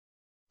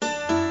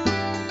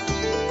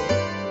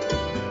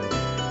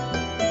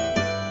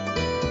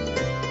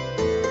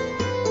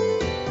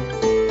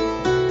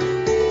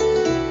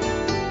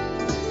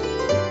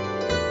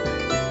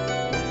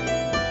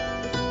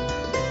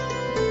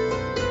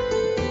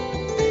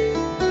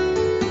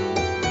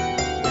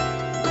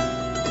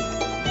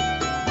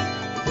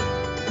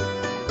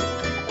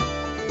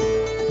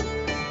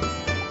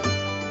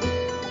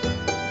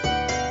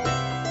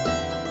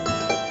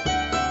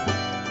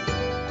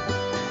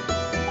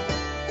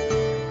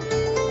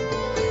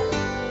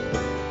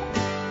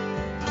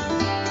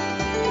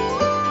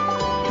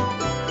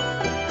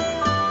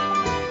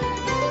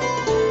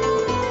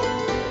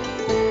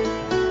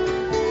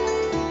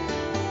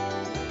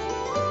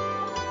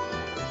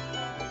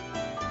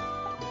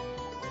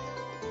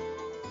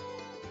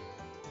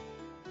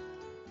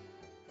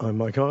I'm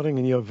Mike Harding,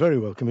 and you're very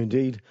welcome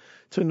indeed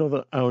to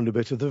another hour and a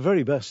bit of the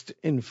very best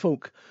in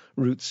folk,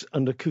 roots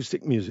and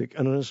acoustic music,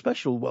 and a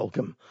special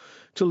welcome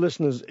to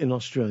listeners in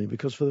Australia,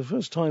 because for the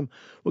first time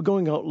we're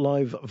going out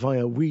live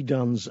via We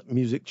Dan's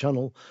music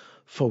channel,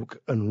 Folk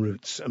and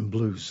Roots and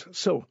Blues.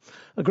 So,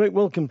 a great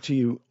welcome to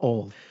you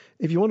all.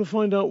 If you want to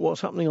find out what's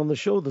happening on the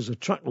show, there's a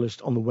track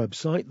list on the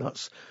website.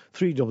 That's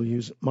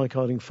 3Ws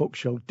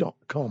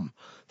MikeHardingFolkShow.com.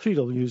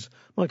 3Ws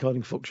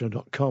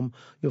MikeHardingFolkShow.com.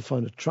 You'll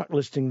find a track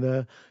listing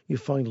there. You'll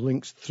find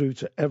links through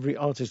to every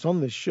artist on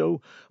this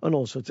show and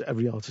also to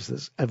every artist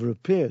that's ever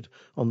appeared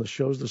on the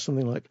shows. There's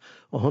something like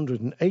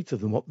 108 of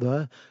them up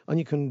there, and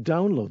you can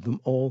download them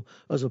all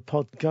as a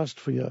podcast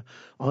for your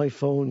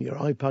iPhone, your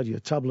iPad, your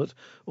tablet,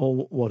 or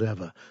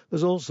whatever.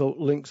 There's also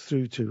links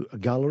through to a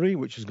gallery,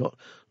 which has got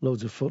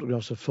loads of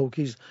photographs of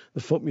folkies, the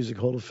Folk Music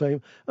Hall of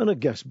Fame, and a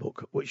guest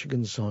book, which you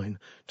can sign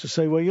to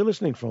say where you're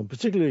listening from,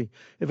 particularly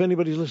if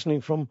anybody's listening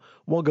from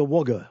Wagga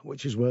Wagga,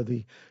 which is where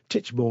the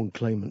Titchborne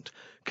claimant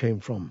came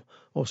from,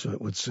 or so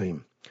it would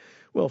seem.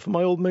 Well, for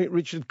my old mate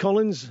Richard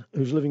Collins,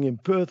 who's living in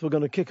Perth, we're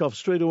going to kick off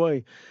straight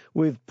away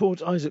with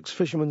Port Isaac's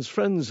Fisherman's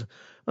Friends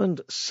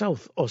and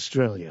South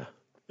Australia.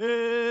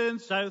 In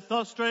South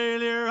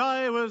Australia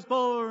I was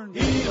born.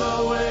 Heave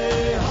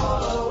away,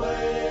 haul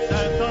away.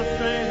 South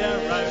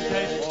Australia, round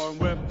Cape Horn,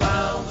 we're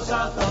bound for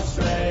South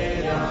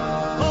Australia.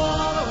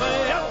 Haul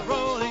away, up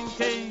Rolling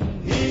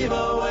King. Heave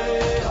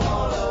away,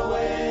 haul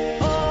away.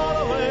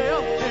 Haul away,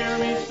 up hear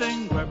me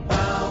sing. We're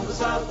bound for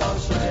South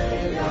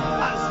Australia.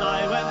 As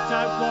I went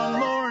out one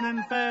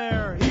morning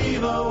fair.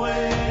 Heave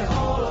away,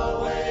 haul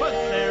away. But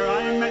there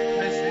I met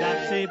Miss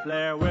Nancy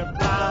Blair. We're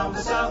bound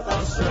for South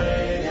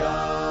Australia.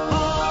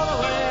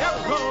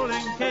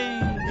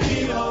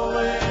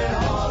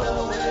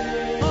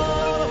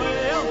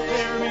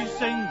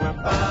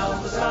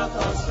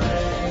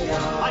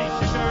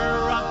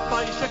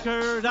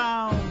 Her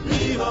down,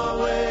 heave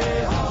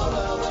away, haul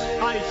away.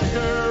 I took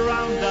her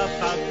round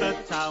about the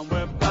town.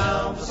 We're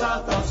bound for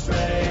South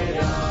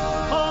Australia.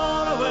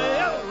 Haul away,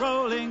 up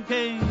Rolling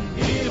King.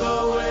 Heave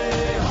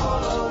away,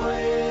 haul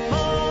away.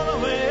 Haul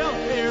away, up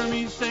hear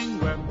me sing.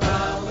 We're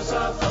bound for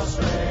South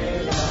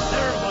Australia.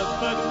 There was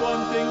but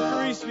one thing to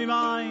grease me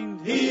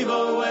mind. Heave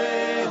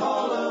away,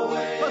 haul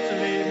away. But to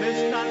leave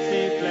Miss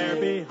Nancy Blair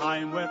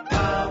behind. We're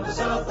bound for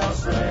South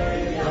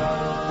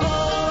Australia.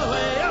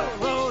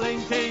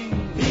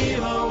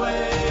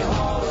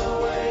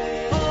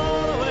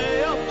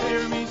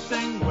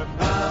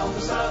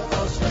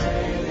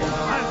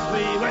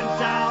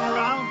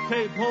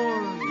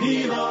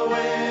 Heave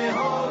away,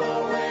 haul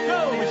away.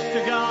 Oh, wish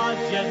to God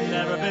you'd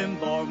never been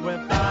born.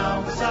 We're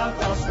bound for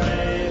South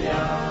Australia.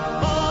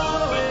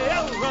 Haul away,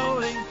 up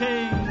Rolling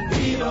King.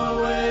 Heave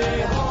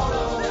away,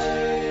 haul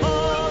away.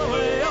 Haul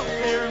away, up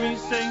hear me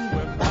sing.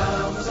 We're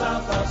bound for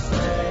South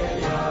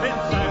Australia. In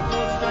South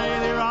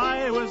Australia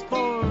I was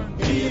born.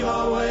 Heave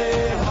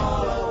away,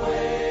 haul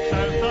away.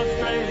 South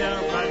Australia,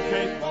 round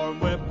Cape Horn.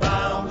 We're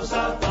bound for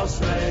South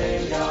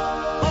Australia.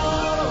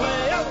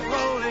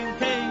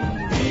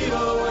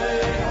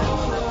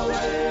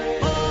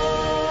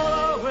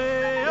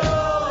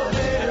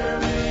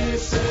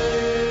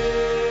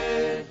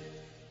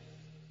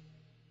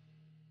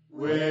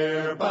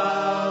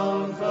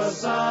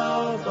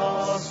 South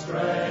Australia.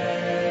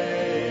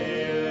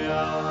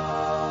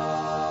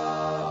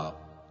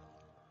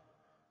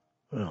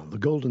 Well, the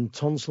golden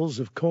tonsils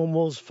of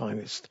Cornwall's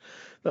finest.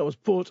 That was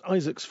Port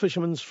Isaac's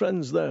Fisherman's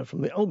Friends there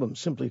from the album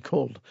simply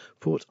called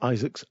Port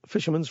Isaac's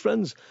Fisherman's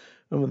Friends,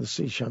 and with the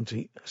sea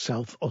shanty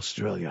South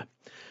Australia.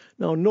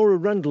 Now, Nora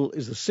Rendell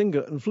is the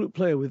singer and flute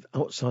player with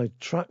Outside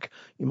Track.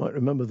 You might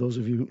remember, those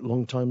of you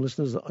long-time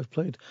listeners, that I've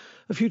played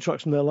a few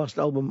tracks from their last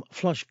album,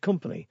 Flash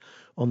Company,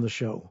 on the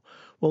show.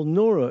 Well,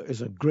 Nora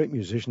is a great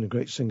musician, a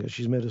great singer.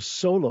 She's made a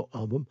solo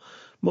album,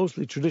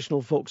 mostly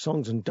traditional folk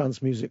songs and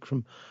dance music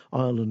from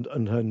Ireland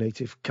and her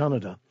native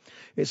Canada.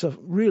 It's a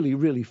really,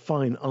 really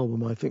fine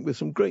album, I think, with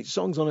some great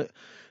songs on it,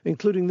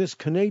 including this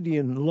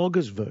Canadian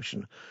loggers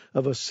version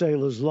of A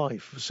Sailor's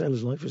Life. A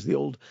Sailor's Life is the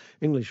old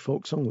English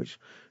folk song which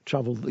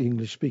travelled the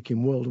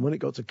English-speaking world, and when it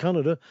got to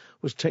Canada,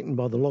 was taken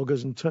by the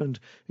loggers and turned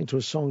into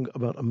a song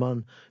about a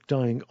man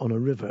dying on a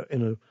river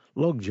in a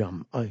log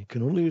jam. I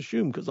can only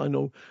assume, because I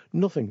know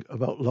nothing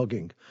about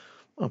logging.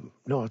 I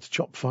know how to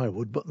chop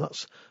firewood, but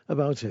that's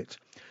about it.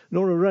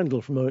 Nora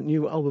Rendell from her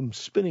new album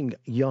Spinning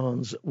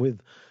Yarns with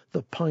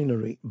The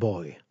Pinery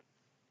Boy.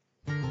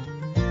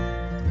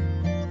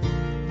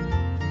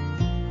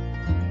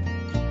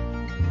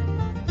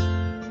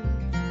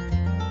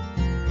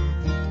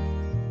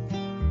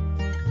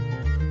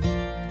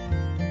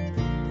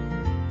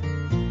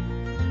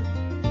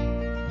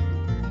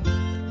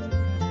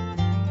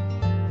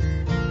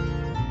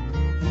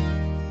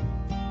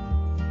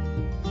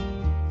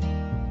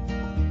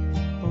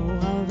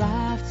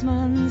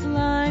 Man's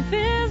life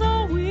is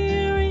a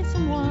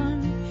wearisome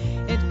one.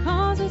 It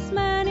causes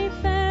many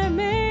fair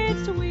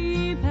maids to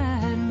weep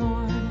and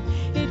mourn.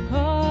 It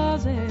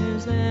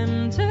causes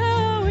them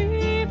to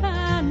weep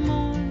and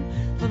mourn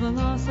for the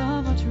loss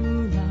of a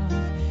true love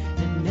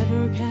that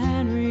never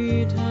can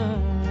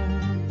return.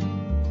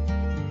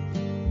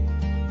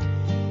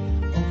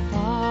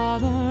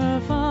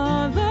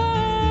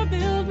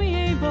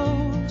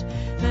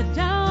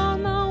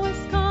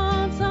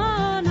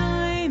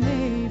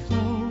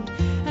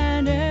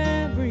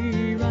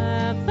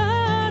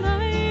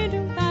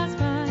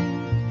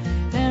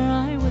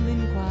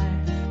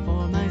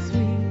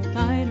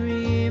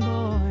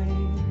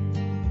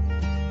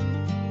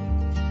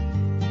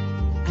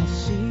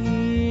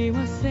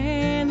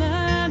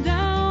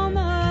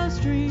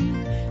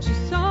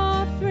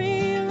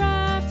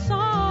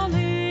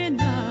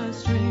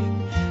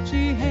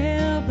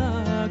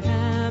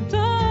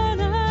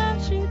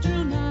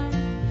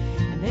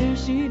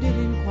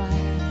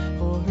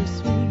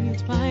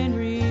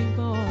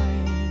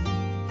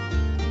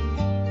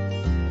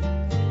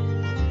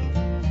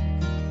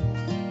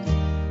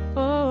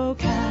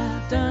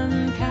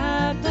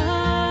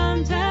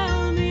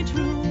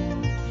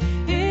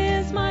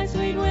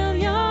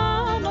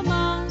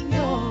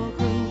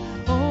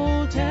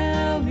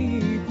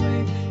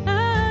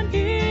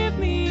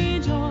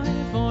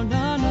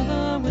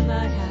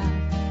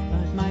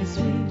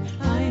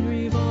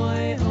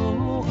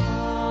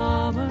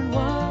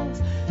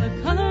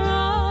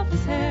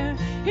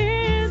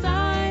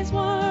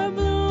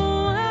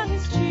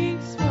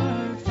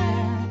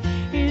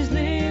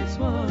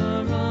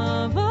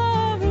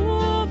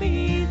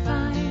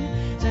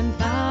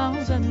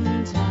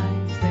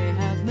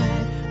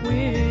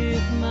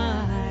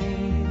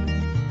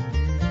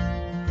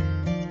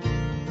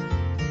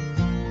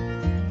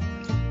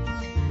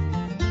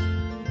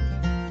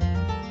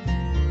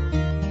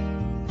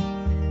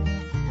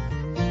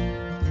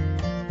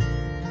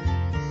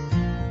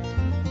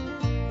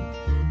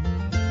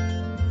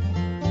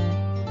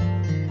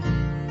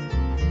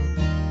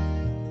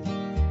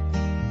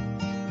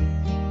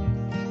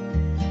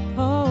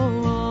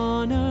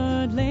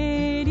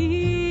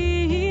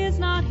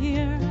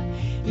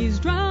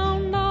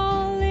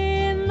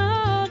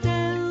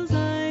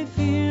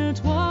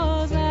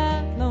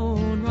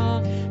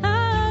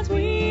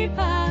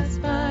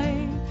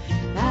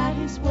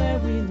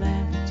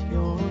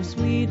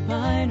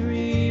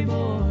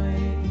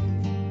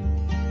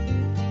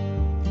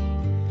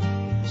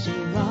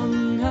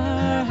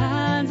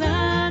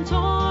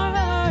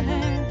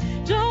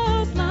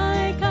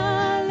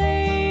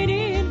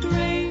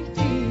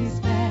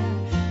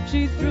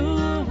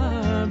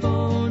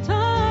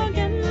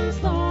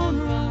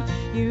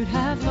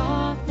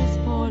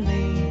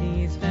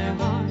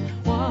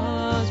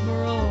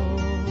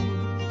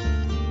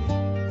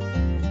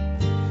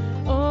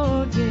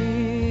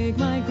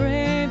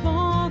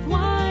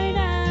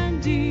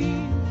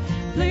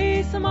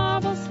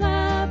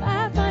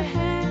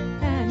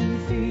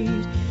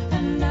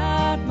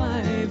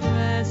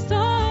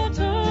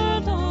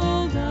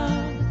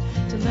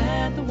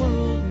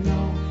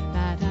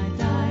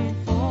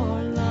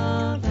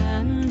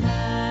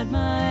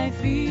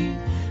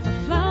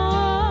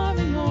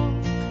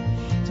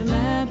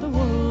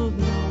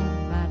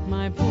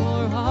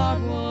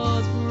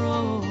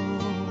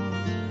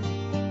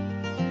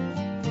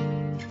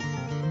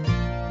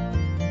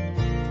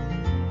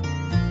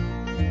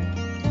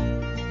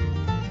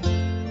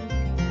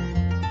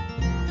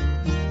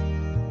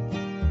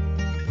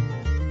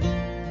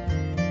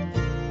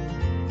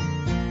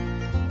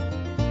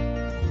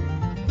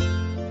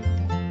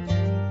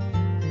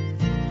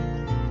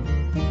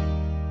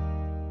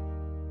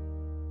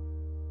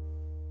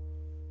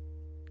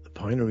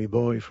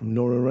 Boy from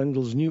Nora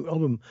Rendell's new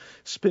album,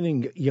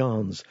 Spinning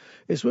Yarns.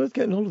 It's worth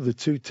getting hold of the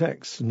two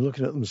texts and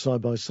looking at them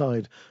side by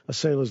side, A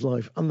Sailor's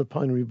Life and The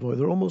Pinery Boy.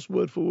 They're almost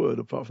word for word,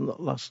 apart from that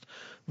last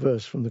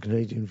verse from the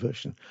Canadian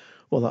version.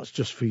 Well, that's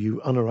just for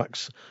you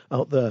anoraks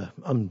out there,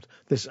 and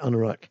this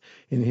anorak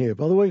in here.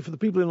 By the way, for the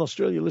people in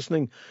Australia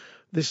listening,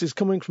 this is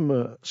coming from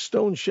a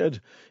stone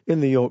shed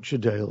in the Yorkshire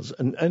Dales,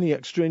 and any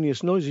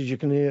extraneous noises you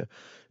can hear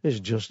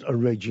is just a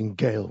raging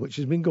gale, which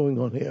has been going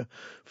on here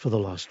for the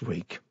last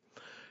week.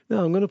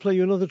 Now, I'm going to play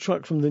you another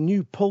track from the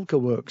new Polka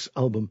Works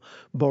album,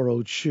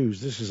 Borrowed Shoes.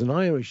 This is an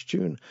Irish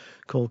tune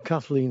called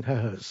Kathleen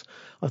Hares.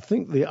 I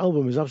think the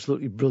album is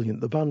absolutely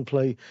brilliant. The band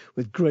play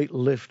with great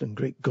lift and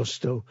great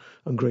gusto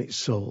and great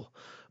soul.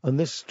 And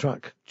this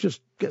track just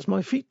gets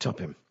my feet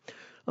tapping.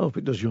 I hope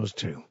it does yours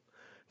too.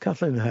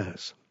 Kathleen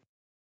Hares.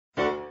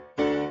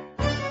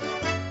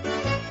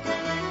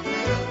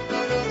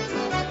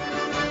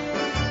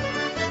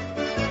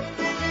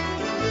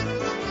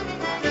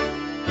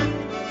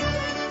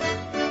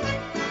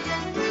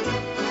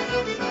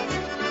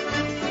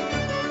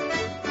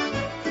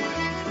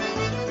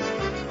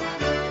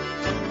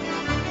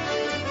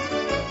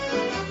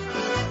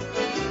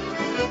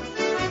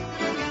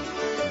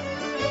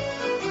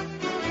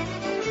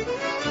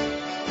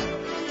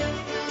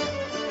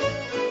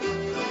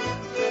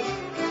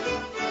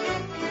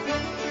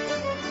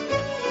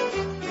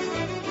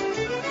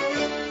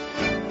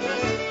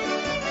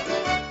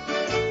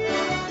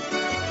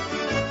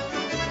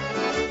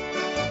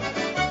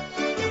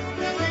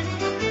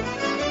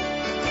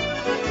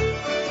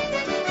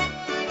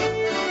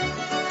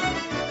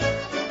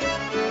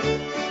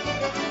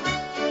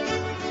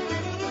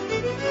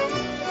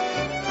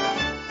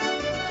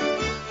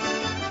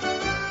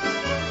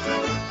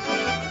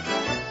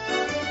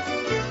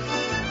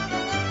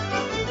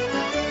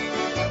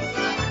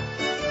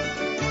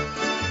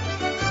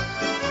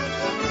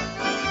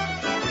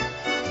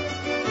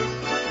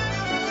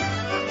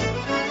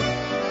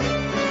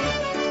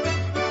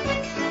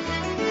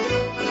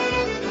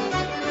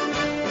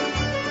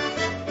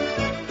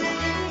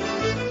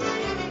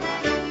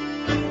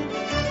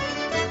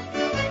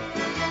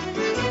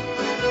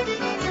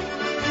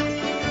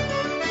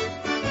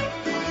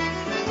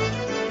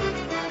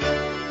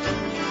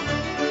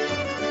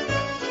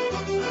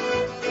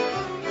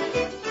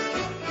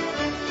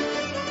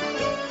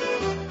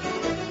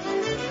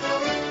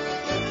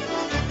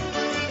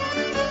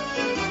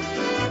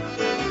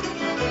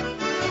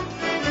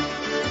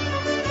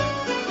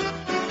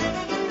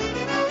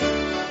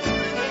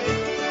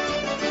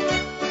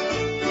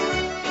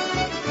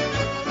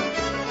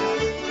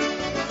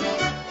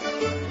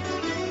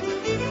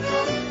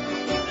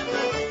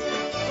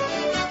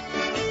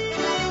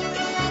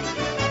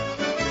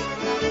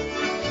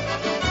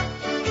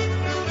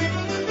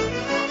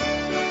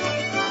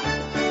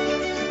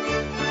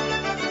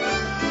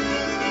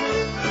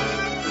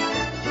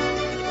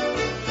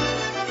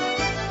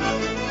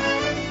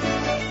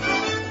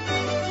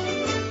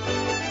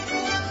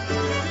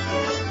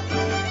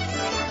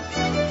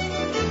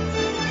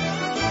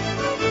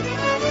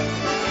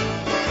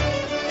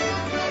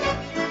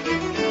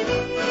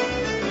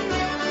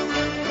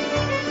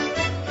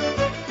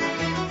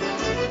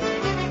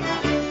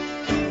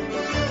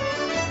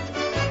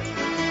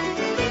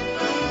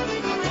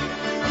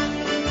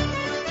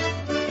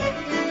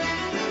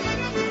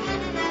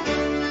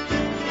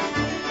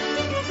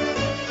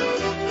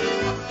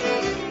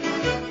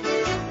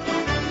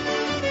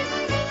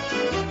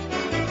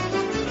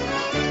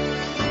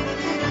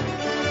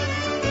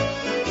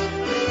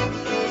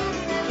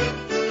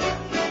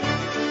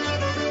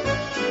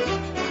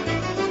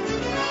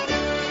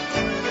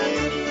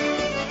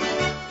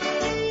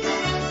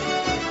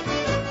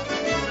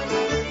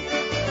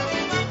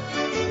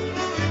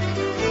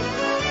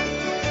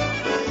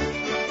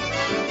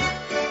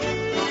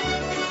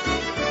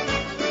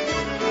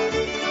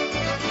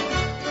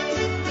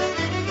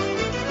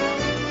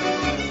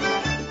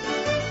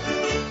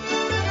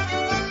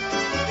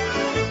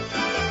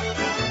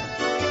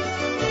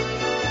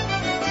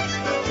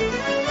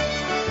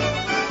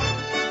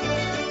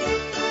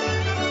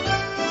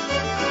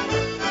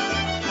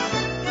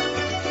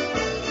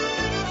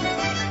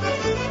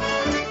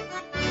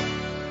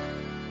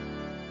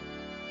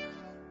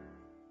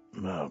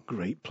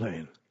 Great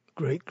playing.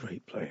 Great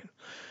playing.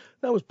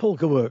 That was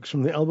Polka Works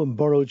from the album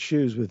Borrowed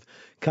Shoes with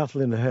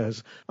Kathleen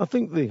Hares. I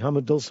think the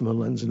hammered dulcimer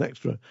lends an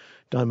extra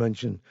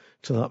dimension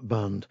to that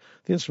band.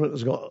 The instrument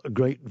has got a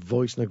great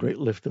voice and a great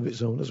lift of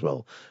its own as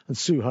well. And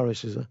Sue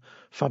Harris is a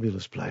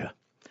fabulous player.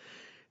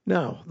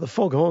 Now, the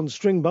Foghorn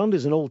String Band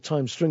is an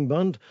old-time string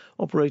band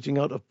operating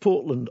out of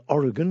Portland,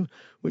 Oregon,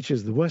 which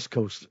is the west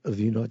coast of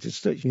the United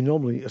States. You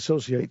normally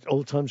associate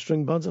old-time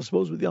string bands, I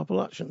suppose, with the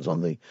Appalachians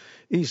on the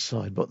east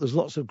side, but there's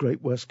lots of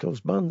great west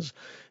coast bands,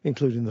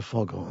 including the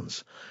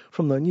Foghorns.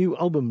 From their new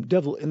album,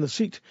 Devil in the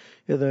Seat,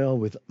 here they are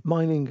with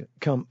Mining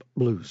Camp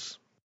Blues.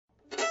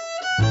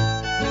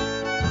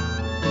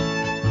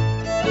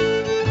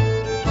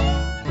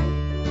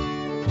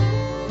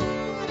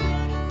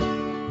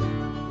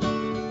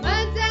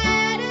 Once I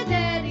had a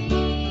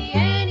daddy.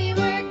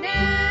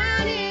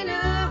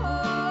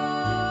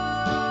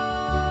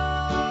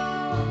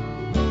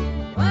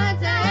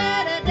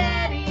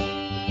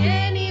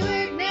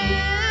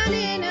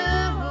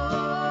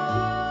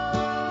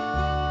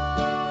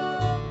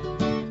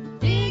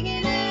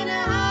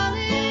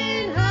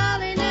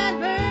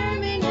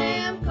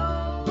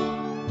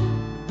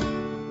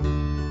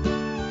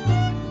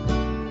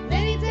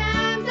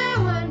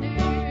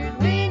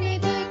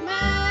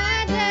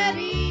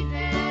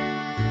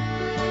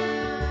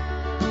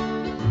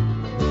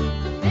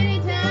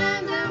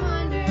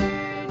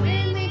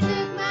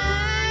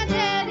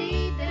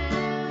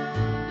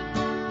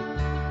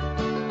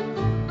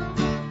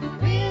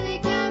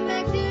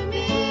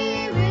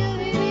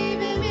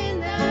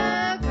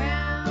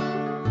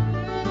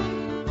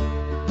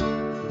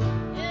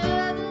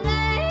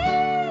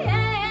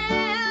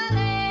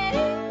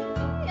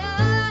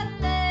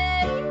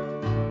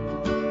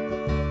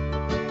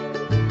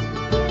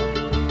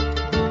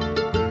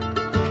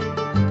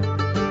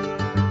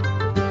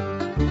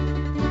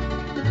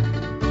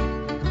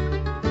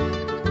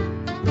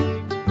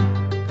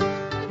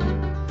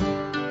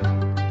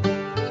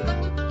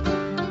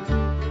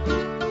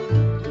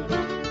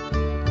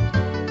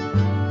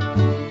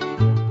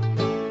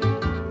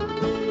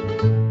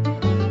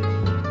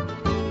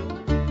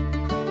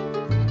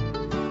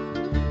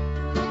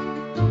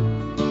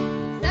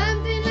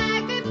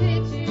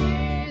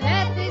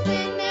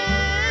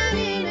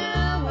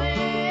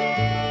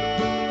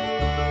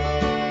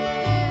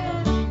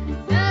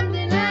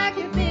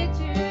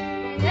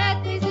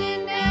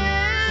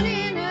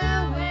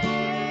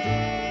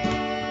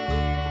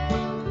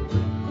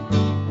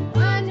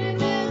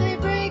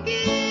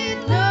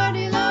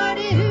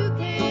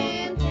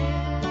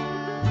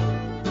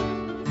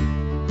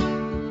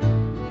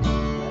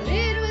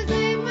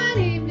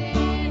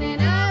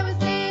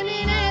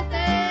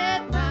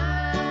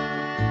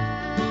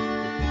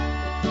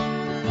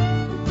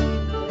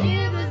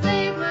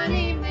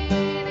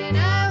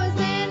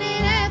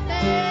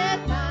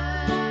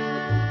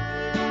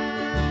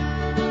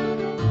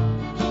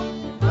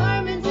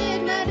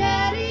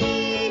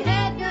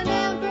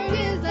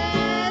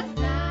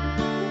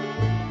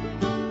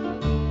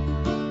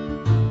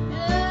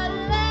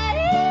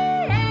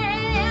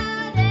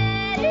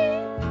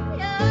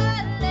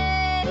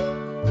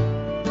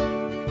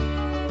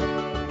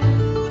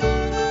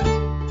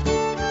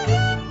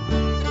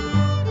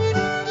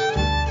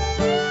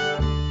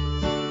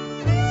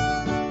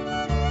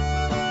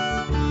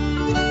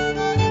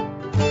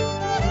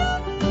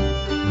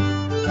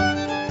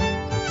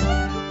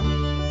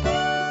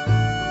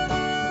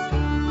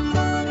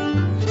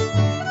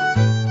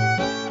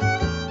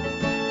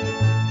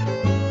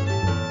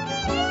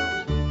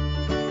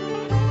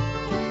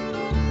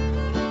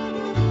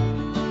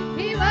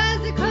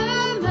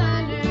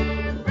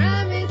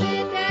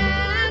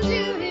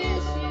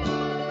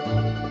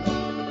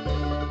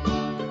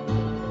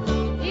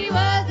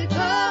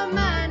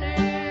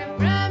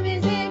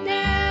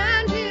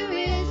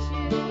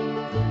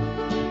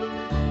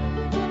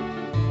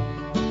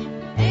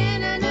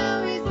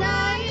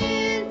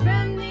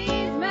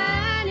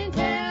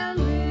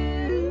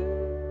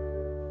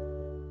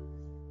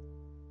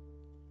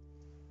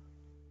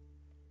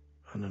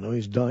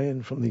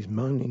 Dying from the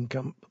Mining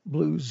Camp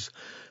Blues.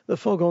 The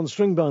Foghorn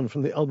String Band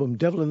from the album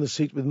Devil in the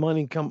Seat with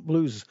Mining Camp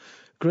Blues.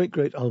 Great,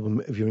 great album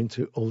if you're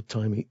into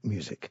old-timey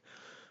music.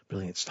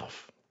 Brilliant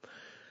stuff.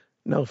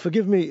 Now,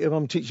 forgive me if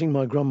I'm teaching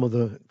my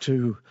grandmother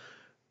to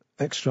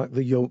extract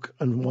the yolk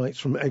and whites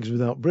from eggs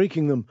without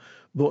breaking them,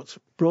 but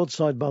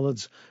broadside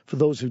ballads, for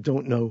those who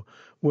don't know,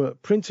 were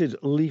printed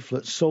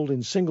leaflets sold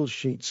in single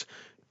sheets,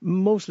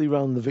 mostly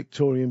around the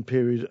Victorian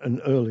period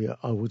and earlier,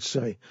 I would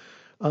say.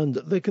 And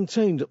they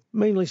contained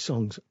mainly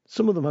songs.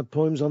 Some of them had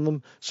poems on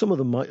them, some of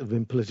them might have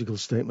been political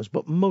statements,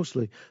 but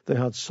mostly they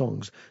had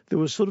songs. They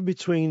were sort of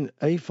between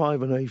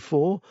A5 and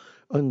A4,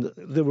 and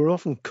they were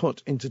often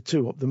cut into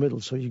two up the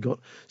middle, so you got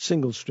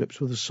single strips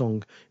with a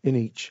song in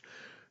each.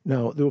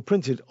 Now, they were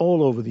printed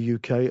all over the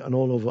UK and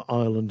all over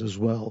Ireland as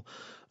well.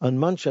 And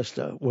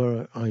Manchester,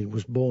 where I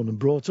was born and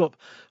brought up,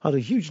 had a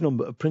huge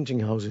number of printing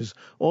houses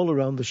all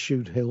around the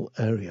Shude Hill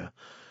area.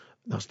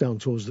 That's down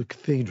towards the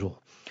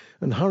cathedral.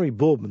 And Harry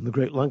Boardman, the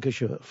great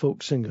Lancashire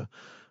folk singer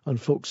and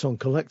folk song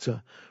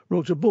collector,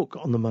 wrote a book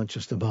on the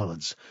Manchester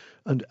ballads.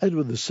 And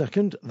Edward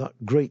II, that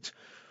great,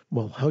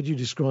 well, how do you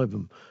describe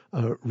them?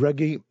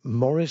 Reggae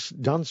Morris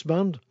dance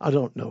band? I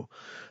don't know.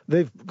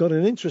 They've got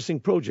an interesting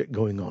project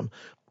going on.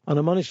 And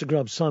I managed to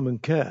grab Simon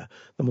Kerr,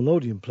 the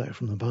melodeon player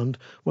from the band,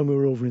 when we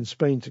were over in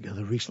Spain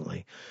together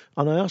recently.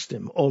 And I asked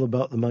him all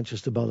about the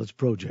Manchester Ballads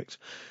project.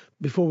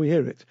 Before we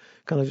hear it,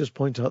 can I just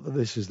point out that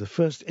this is the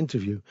first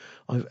interview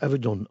I've ever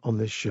done on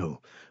this show.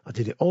 I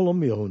did it all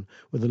on my own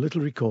with a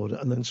little recorder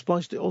and then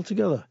spliced it all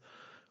together.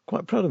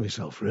 Quite proud of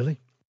myself, really.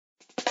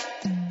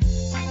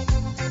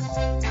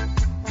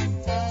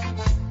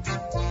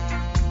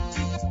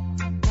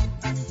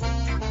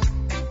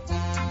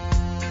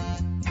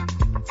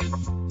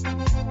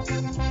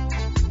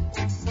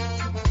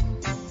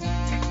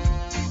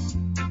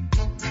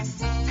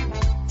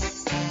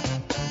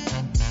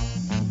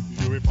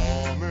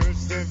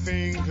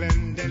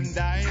 England and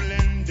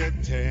Ireland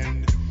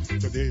attend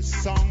to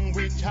this song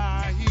which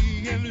I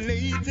am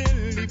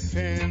lately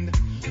penned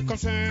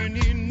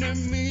concerning a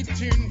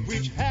meeting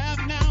which have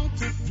now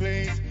took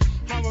place,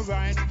 our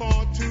right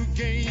for to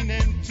gain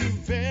and to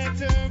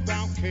better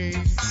our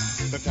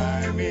case. The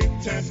time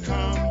it has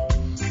come,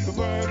 the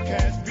work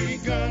has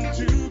begun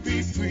to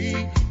be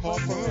free or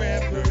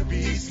forever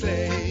be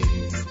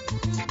slaves.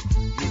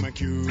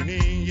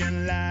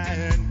 Mancunian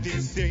land,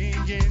 this day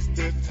is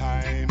the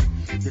time.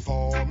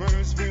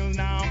 Reformers will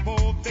now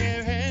hold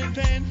their hands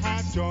and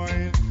hearts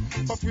join.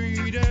 For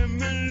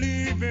freedom and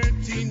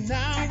liberty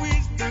now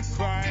is the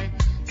cry.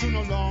 To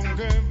no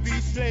longer be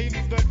slaves,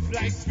 but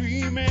fly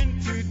free men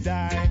to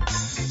die.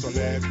 So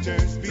let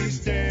us be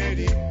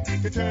steady,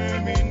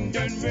 determined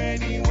and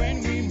ready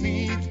when we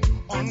meet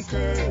on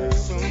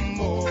Curzon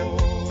Moor.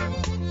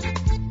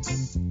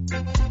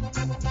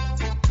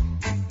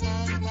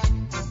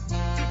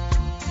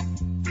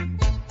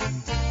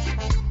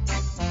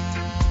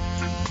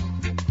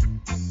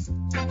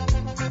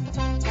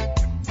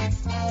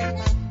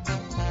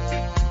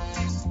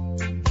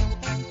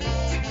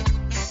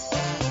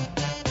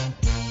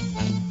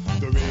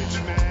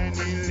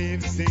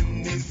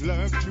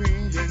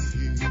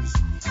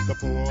 The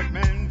poor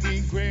man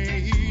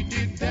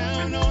degraded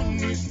down on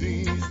his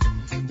knees.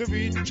 The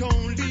rich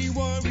only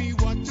worry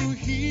what to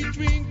eat,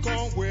 drink,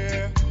 or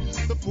wear.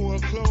 The poor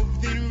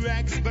clothed in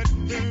rags, but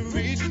the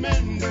rich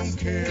man don't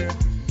care.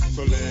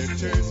 So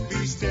let us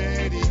be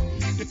steady,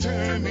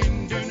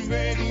 determined and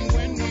ready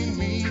when we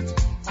meet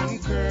on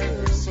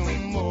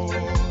Curzon Moor.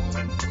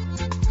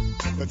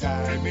 The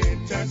time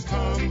it has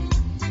come,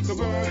 the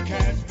work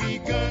has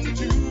begun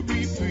to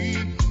be free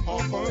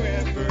or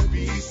forever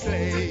be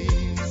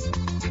slaves.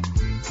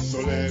 So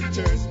let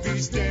us be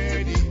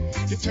steady,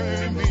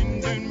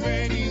 determined and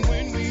ready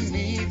when we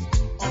meet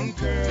on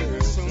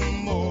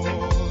Curzon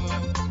Moor.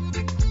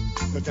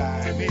 The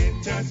time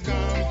it has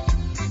come,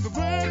 the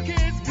work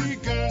has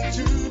begun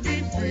to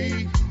be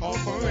free or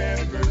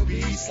forever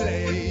be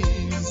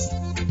slaves.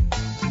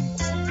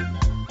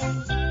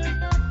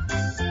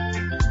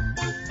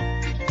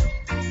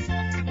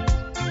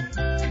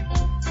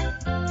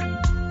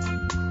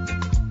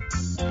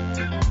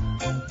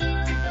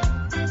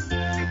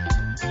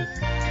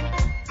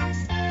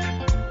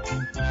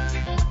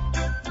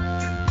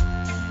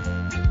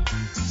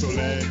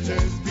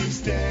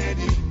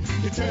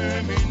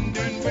 Determined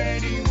and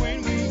ready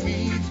when we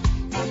meet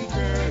on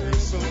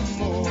Curzon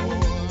Moor.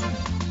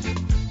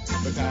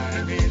 The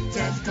time it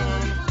has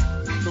come,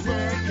 the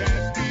work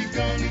has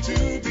begun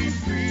to be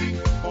free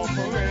or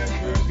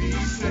forever be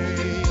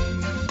slaves.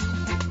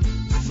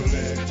 So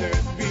let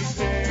us be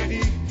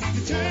steady,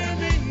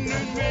 determined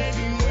and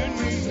ready when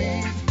we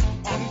meet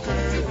on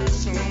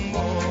Curzon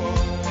Moor.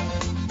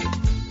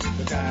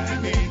 The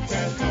time it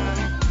has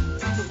come,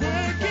 the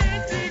work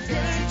has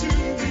begun to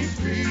be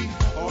free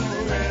or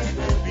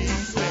forever be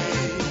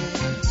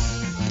slaves.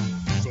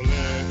 So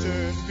let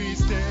us be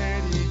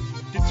steady,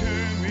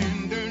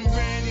 determined and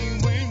ready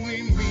when we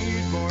meet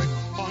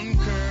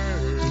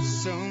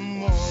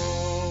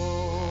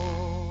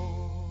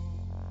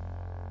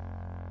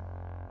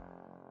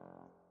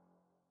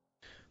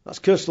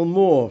Kerstal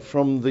Moore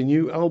from the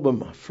new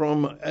album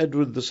from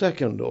Edward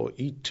II, or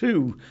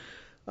E2,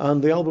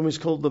 and the album is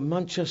called the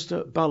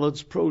Manchester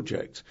Ballads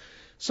Project.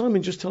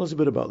 Simon, just tell us a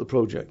bit about the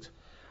project.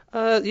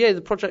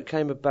 The project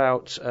came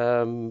about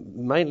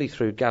mainly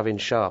through Gavin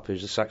Sharp,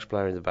 who's the sax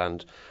player in the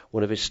band.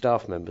 One of his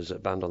staff members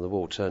at Band on the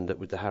Wall turned up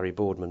with the Harry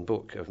Boardman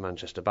book of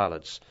Manchester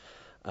Ballads.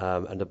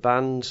 And the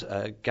band,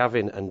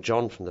 Gavin and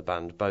John from the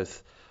band,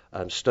 both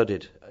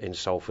studied in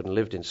Salford and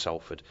lived in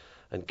Salford.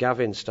 And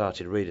Gavin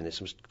started reading this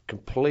and was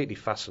completely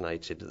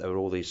fascinated that there were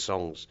all these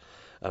songs,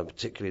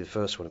 particularly the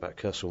first one about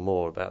Kerstal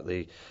Moore, about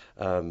the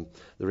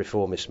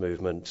reformist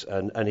movement.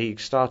 And he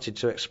started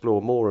to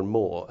explore more and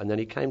more. And then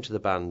he came to the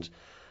band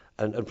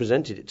and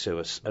presented it to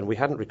us. And we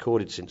hadn't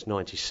recorded since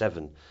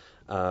 '97.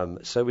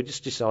 So we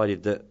just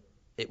decided that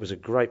it was a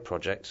great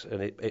project,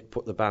 and it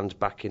put the band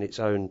back in its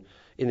own,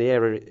 in the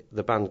area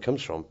the band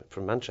comes from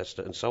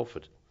Manchester and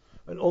Salford.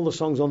 And all the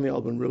songs on the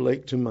album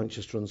relate to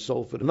Manchester and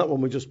Salford. And that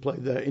one we just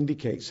played there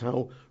indicates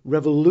how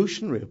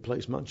revolutionary a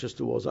place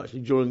Manchester was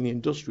actually during the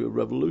Industrial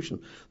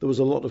Revolution. There was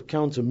a lot of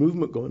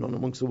counter-movement going on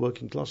amongst the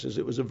working classes.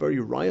 It was a very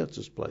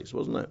riotous place,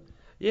 wasn't it?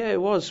 Yeah,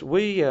 it was.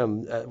 We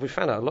found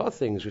out a lot of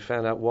things. We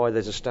found out why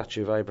there's a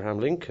statue of Abraham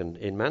Lincoln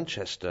in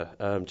Manchester,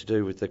 to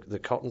do with the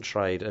cotton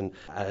trade and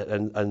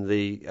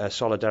the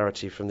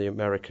solidarity from the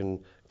American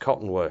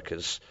cotton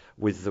workers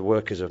with the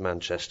workers of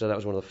Manchester. That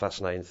was one of the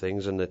fascinating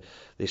things, and the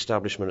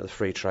establishment of the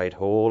Free Trade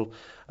Hall.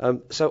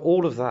 So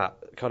all of that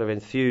kind of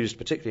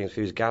particularly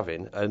enthused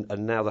Gavin,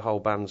 and now the whole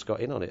band's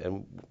got in on it,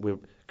 and we're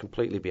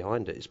completely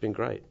behind it. It's been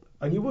great.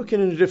 And you're working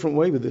in a different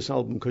way with this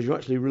album because you're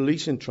actually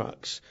releasing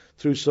tracks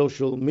through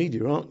social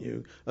media, aren't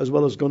you? As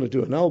well as going to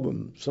do an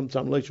album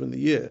sometime later in the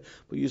year,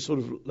 but you're sort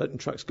of letting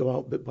tracks go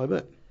out bit by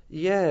bit.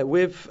 Yeah,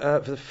 for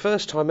the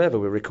first time ever,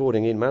 we're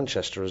recording in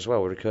Manchester as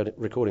well. We're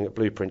recording at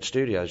Blueprint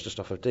Studios just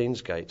off of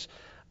Deansgate.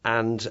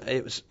 And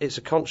it's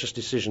a conscious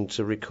decision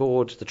to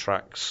record the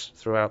tracks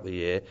throughout the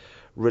year,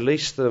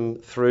 release them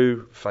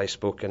through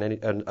Facebook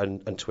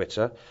and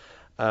Twitter.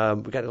 We're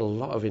getting a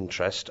lot of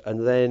interest,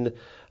 and then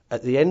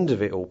at the end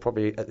of it all,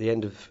 probably at the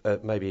end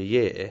of maybe a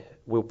year,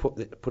 we'll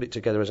put it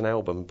together as an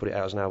album, put it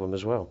out as an album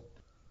as well.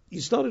 You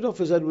started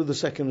off as Edward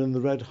II and the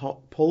Red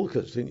Hot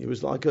Polkas, didn't you? It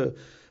was like an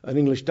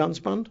English dance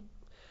band?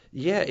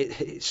 Yeah,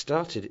 it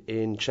started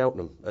in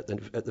Cheltenham, at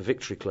the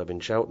Victory Club in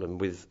Cheltenham,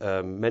 with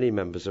many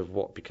members of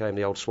what became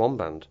the Old Swan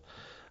Band.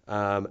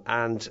 A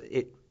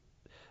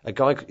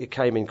guy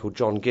came in called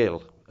John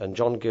Gill, and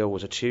John Gill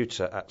was a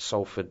tutor at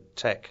Salford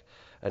Tech,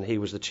 and he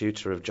was the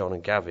tutor of John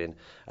and Gavin,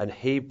 and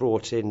he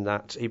brought in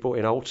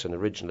Alton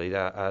originally,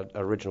 our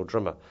original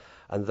drummer,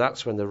 and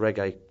that's when the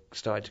reggae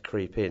started to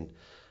creep in,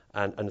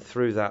 and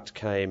through that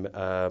came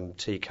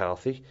T.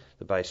 Carthy,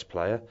 the bass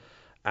player,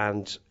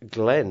 and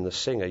Glenn, the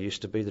singer,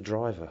 used to be the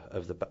driver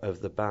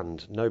of the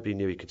band. Nobody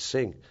knew he could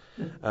sing,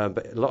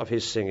 but a lot of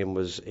his singing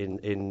was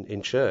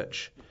in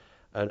church,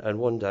 and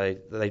one day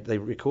they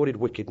recorded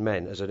Wicked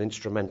Men as an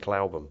instrumental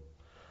album.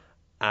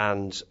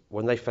 And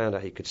when they found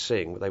out he could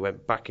sing, they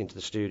went back into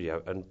the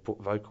studio and put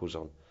vocals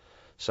on.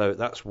 So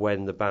that's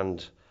when the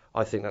band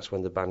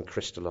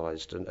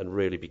crystallised and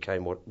really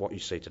became what you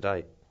see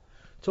today.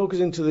 Talk us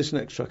into this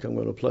next track I'm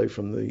going to play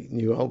from the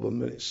new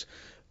album, and it's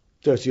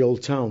Dirty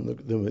Old Town,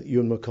 the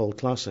Ewan MacColl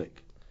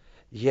classic.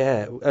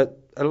 Yeah,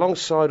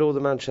 alongside all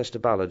the Manchester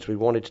ballads, we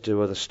wanted to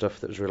do other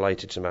stuff that was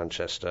related to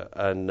Manchester,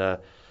 and I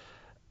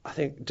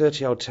think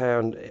Dirty Old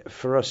Town,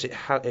 for us,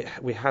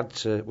 we had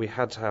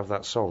to have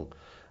that song.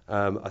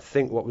 I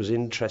think what was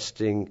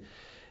interesting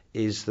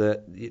is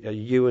that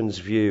Ewan's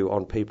view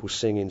on people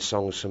singing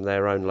songs from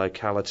their own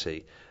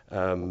locality.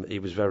 He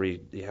was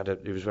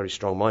very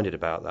strong-minded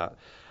about that,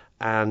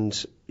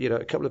 and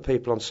a couple of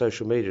people on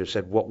social media have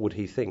said, "What would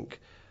he think?"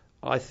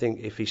 I think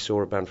if he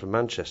saw a band from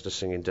Manchester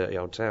singing Dirty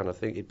Old Town, I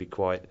think he'd be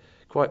quite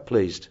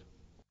pleased.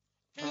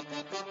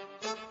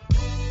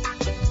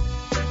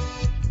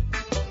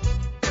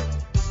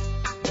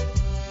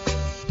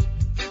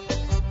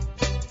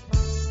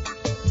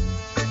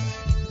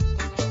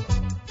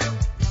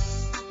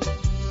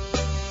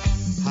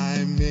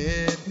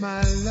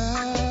 My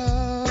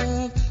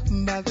love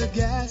by the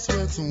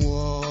gasworks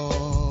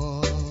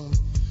wall,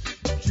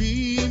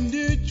 dreamed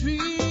a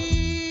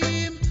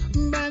dream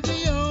by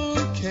the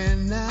old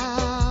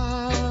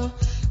canal.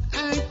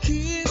 I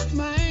kissed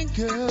my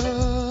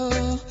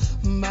girl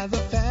by the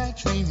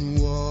factory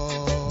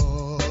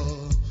wall.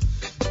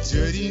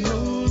 Dirty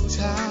old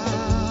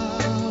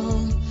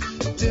town,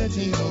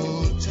 dirty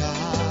old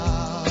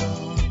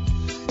town.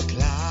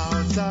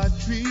 Clouds are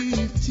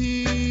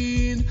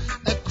drifting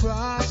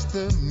across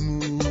the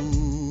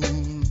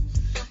moon.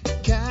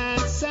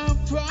 Cats are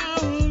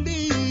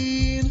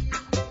prowling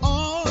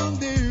on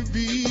their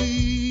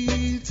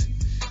beat.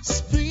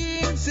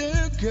 Springs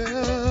a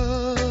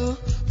girl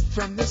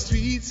from the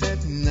streets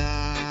at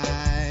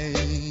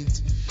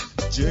night.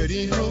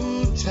 Dirty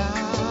old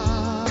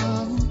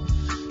town,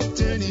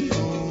 dirty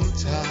old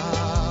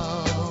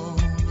town.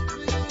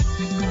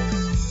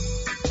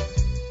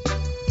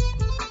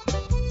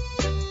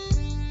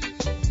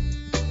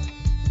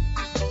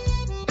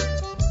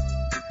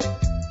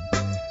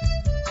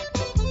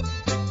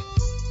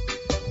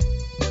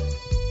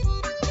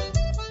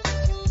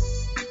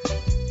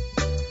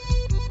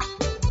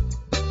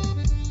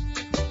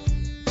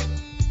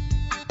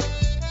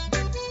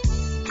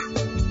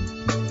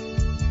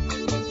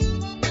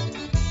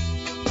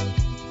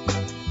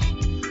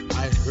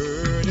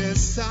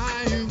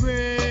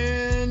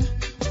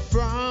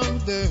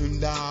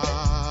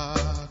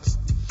 docks.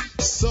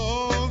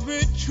 Saw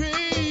a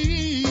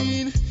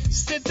train,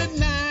 set the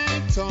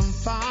night on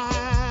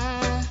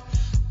fire.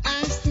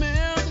 I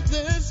smelled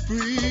the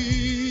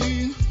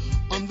spring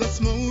on the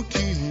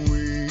smoking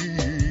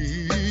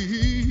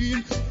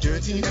wind.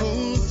 Dirty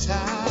old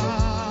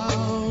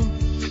town,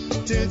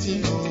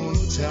 dirty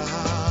old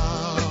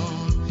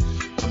town.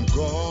 I'm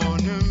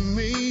gonna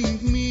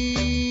make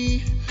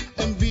me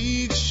a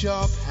big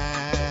shop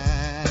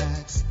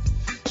hat,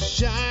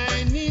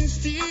 shining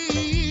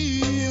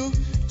steel,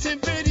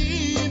 tempered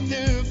in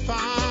the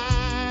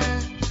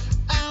fire.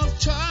 I'll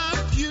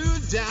chop you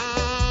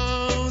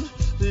down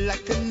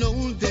like an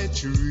old dead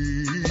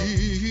tree.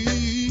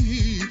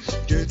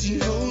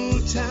 Dirty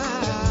old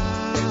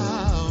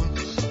town,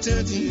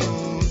 dirty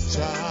old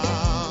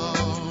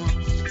town.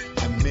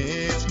 I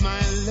met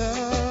my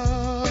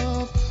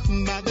love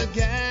by the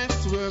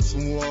gasworks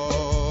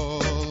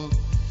wall.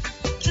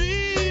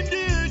 Dreamed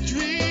a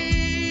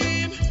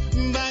dream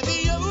by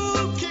the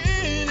old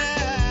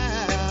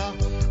canal.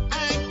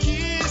 I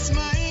kissed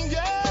my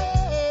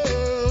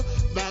girl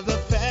by the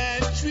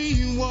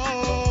factory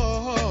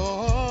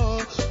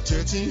wall.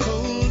 Dirty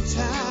old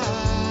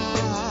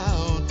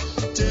town,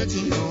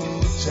 dirty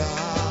old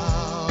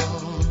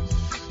town,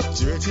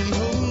 dirty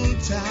old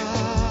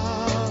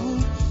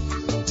town,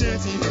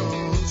 dirty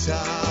old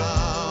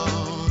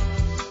town,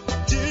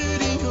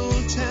 dirty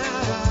old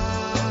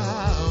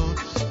town,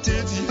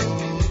 dirty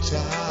old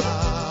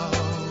town,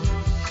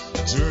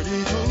 dirty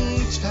old town, dirty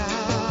old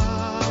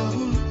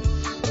town,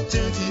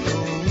 dirty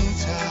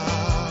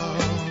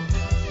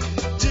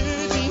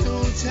old town, dirty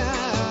old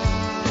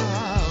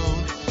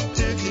town,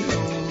 dirty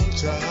old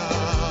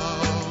town,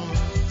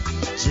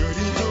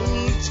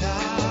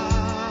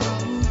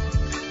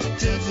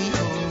 dirty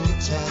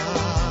old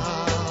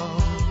town,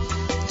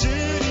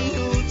 dirty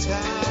old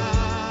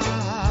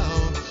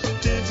town,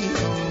 dirty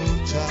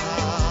old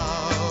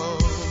town.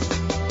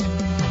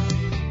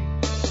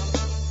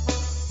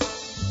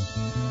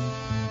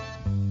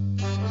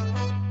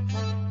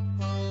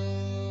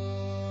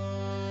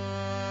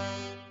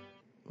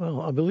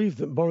 Well, I believe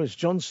that Boris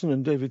Johnson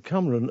and David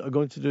Cameron are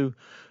going to do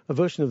a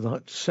version of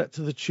that set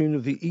to the tune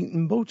of the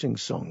Eton Boating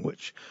song,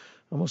 which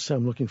I must say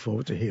I'm looking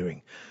forward to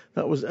hearing.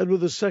 That was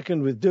Edward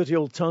II with Dirty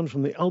Old Town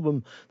from the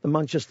album The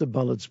Manchester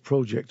Ballads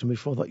Project. And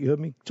before that, you heard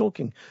me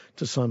talking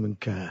to Simon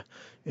Kerr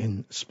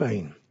in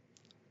Spain.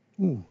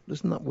 Ooh,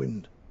 listen to that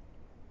wind.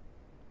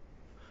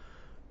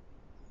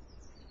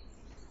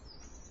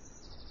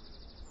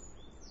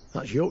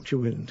 That's Yorkshire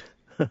wind.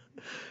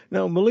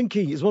 Now,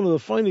 Malinky is one of the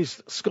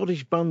finest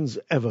Scottish bands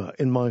ever,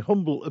 in my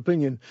humble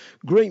opinion.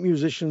 Great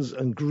musicians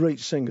and great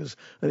singers.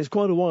 And it's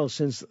quite a while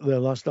since their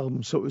last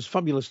album, so it was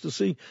fabulous to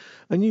see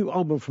a new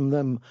album from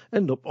them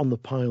end up on the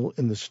pile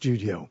in the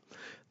studio.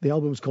 The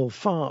album's called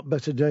Far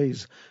Better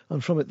Days,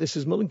 and from it, this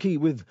is Malinky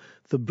with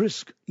The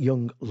Brisk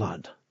Young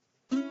Lad.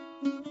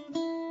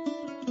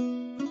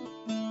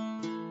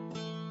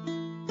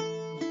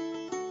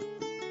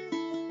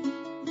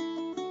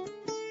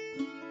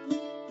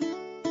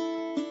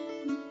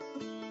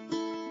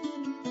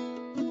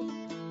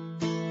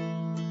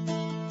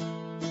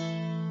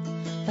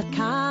 There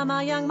came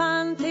a young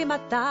man to my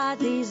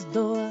daddy's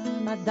door,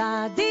 my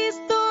daddy's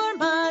door,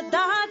 my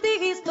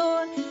daddy's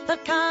door. There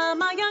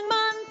came a young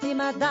man to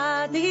my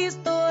daddy's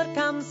door,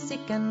 come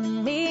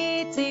seeking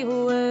me to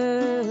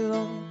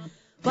woo.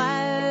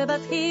 Well,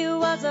 but he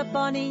was a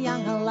bonny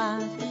young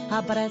lad,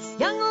 a brisk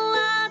young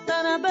lad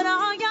and a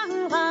braw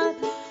young lad.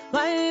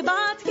 Well,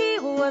 but he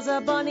was a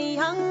bonny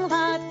young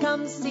lad,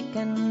 come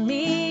seeking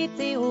me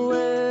to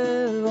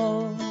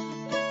woo.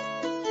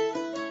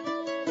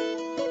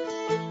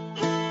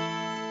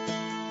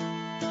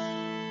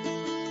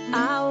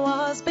 I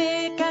was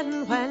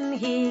baking when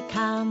he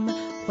came,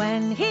 oh,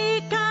 when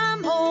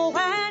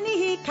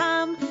he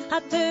came. I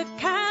took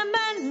him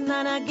in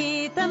and I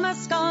gave him a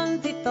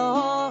scone to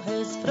thaw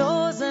his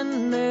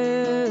frozen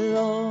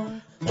moo.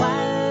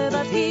 Well,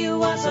 but he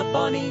was a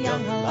bonny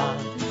young lad,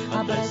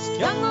 a brisk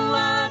young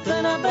lad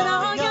and a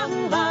braw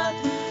young lad.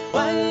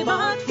 Well,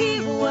 but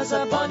he was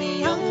a bonny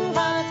young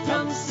lad,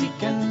 come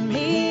seeking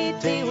me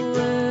to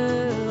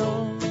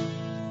woo.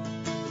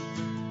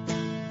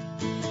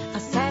 I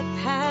set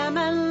him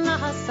in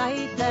a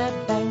side the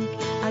bank,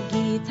 I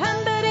gave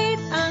him bread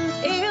and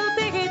ale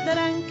to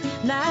drink.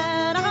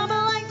 Now a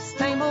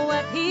lifetime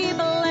would he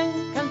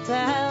blink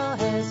until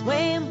his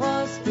wame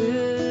was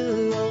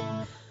full.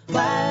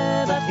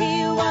 Well, but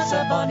he was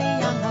a bonny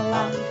young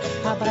lad,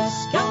 a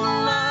brisk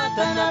young lad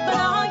and a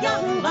braw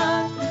young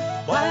lad.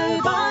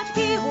 Well, but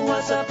he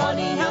was a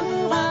bonny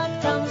young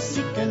lad, come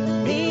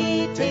seeking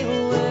me to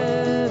woo.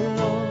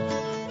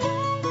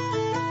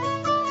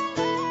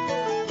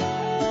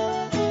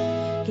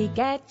 He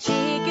get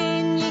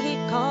chicken, ye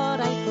caught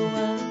I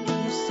fool.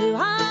 You so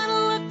hard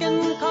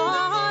looking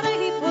caught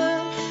I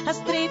fool. A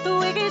straight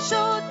away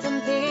shot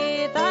and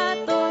take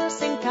that door,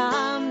 sing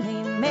come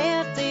he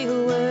made to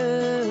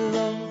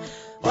woo.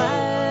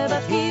 Well,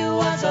 but he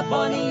was a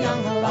bonny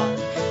young lad,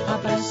 a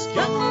brisk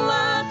young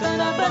lad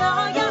and a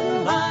braw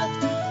young lad.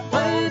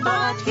 Well,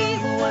 but he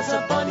was was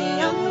a bonny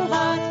young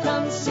lad,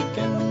 come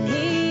seeking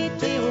me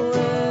to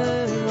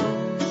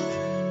world.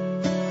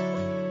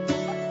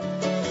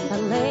 The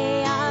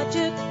lay a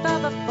juk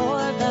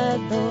before the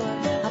door,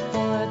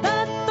 before the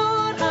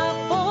door,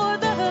 before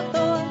the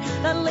door.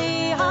 The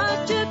lay a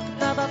juk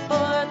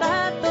before the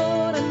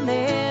door, and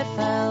there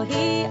fell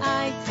he,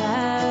 I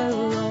tell.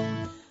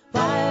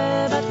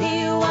 Why, but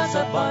he was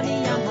a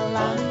bonny young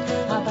lad,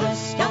 a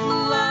brisk young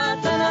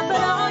lad, and a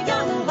braw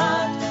young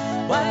lad.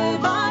 Why,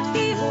 but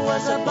he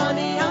was a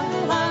bonny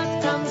young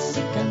lad, come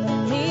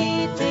seeking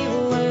me to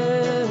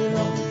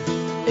world.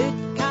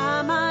 Ut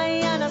kam I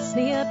and a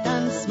sneered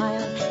and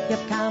smiled.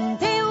 You've come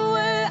to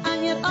world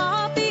and you'd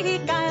all be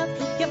beguiled.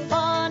 You've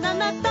fun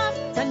and a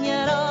dust and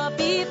you'd all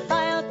be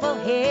filed. Well,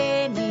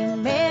 hey, me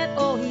mate,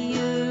 oh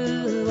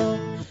you.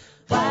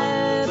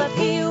 Why, but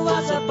he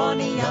was a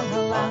bonny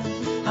young lad,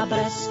 a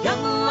brisk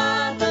young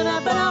lad, and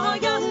a braw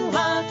young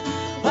lad.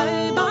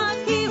 Why, but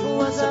he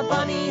was a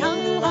bonny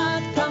young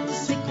lad, come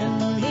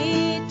seeking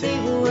me to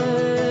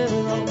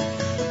world.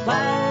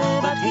 Why,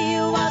 but he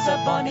was a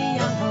bonny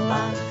young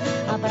lad,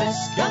 a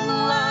brisk young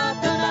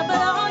lad, and a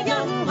braw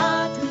young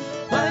lad.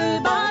 Why,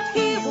 but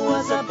he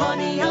was a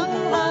bonny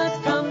young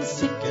lad, come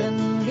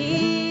seeking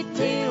me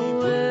to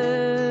world.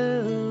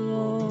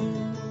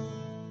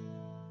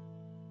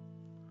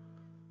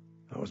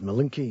 That was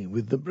Malinky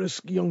with The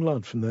Brisk Young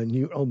Lad from their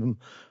new album,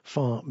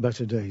 Far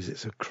Better Days.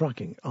 It's a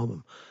cracking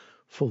album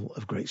full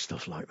of great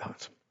stuff like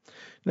that.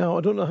 Now,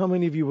 I don't know how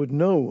many of you would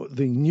know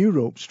the New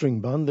Rope String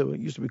Band. They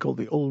used to be called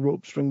the Old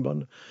Rope String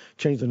Band,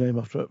 changed their name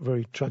after a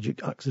very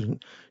tragic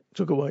accident.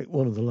 Took away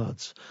one of the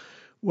lads.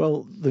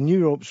 Well, the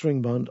New Rope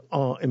String Band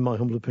are, in my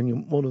humble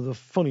opinion, one of the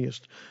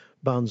funniest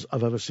bands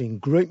I've ever seen.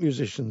 Great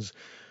musicians,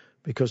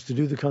 because to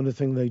do the kind of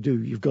thing they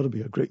do, you've got to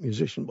be a great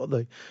musician, but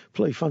they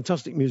play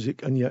fantastic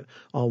music and yet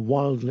are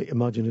wildly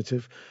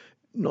imaginative,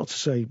 not to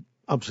say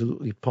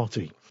absolutely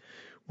potty.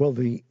 Well,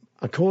 the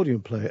accordion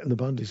player in the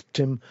band is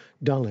Tim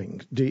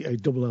Dalling,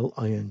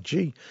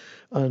 Dalling,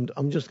 and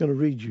I'm just going to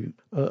read you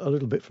a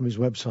little bit from his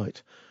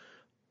website.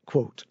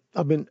 Quote,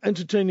 I've been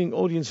entertaining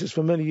audiences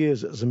for many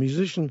years as a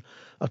musician,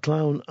 a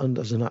clown, and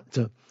as an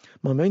actor.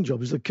 My main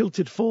job is the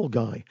kilted fall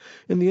guy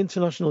in the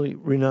internationally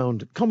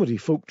renowned comedy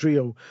folk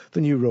trio,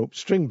 the New Rope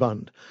String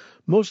Band.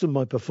 Most of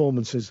my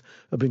performances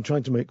have been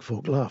trying to make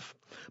folk laugh,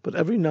 but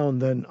every now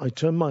and then I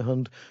turn my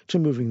hand to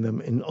moving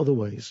them in other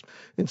ways.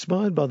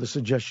 Inspired by the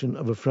suggestion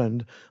of a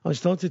friend, I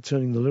started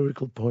turning the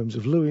lyrical poems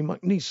of Louis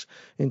MacNeice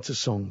into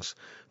songs.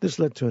 This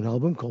led to an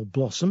album called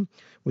Blossom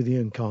with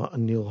Ian Carr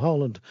and Neil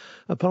Harland.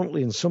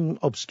 Apparently in some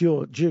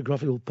obscure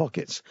geographical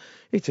pockets,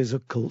 it is a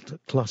cult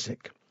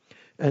classic.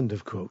 End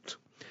of quote.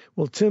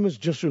 Well, Tim has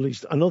just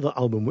released another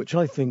album which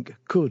I think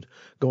could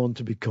go on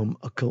to become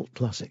a cult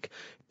classic.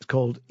 It's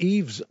called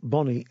Eve's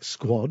Bonnie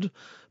Squad,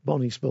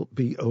 Bonnie spelt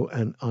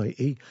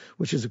B-O-N-I-E,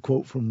 which is a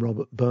quote from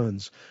Robert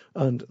Burns.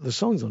 And the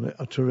songs on it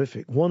are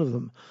terrific. One of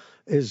them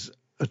is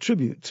a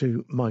tribute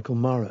to Michael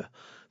Mara,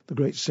 the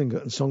great singer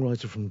and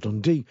songwriter from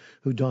Dundee,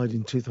 who died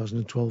in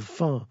 2012,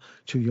 far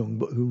too young,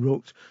 but who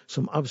wrote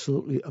some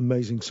absolutely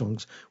amazing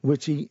songs,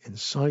 witty,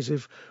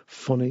 incisive,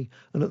 funny,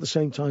 and at the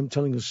same time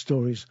telling us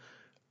stories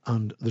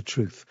and the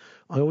truth.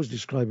 I always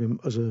describe him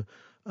as a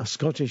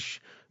Scottish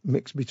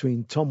mix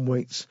between Tom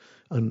Waits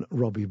and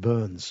Robbie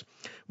Burns.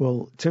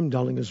 Well, Tim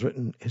Dalling has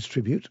written his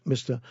tribute,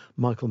 Mr.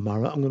 Michael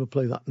Mara. I'm going to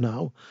play that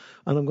now,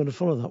 and I'm going to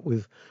follow that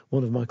with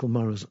one of Michael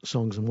Mara's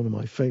songs and one of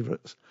my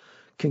favourites,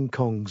 King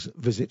Kong's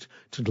Visit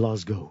to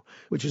Glasgow,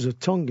 which is a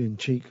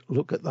tongue-in-cheek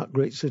look at that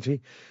great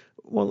city,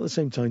 while at the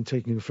same time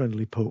taking a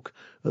friendly poke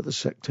at the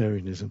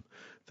sectarianism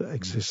that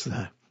exists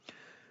there.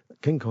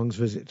 King Kong's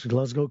Visit to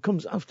Glasgow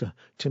comes after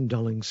Tim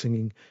Dalling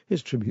singing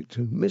his tribute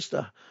to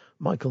Mr.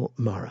 Michael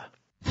Mara.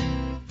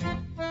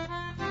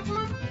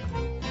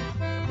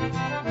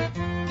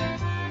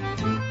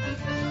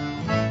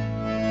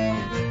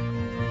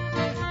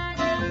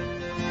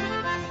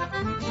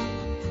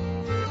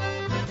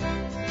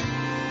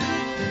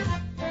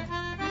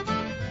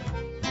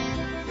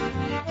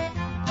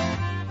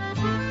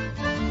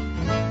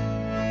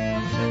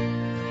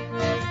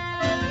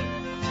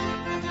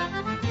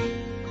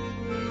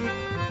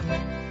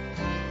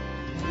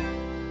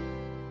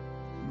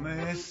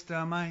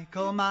 Mr.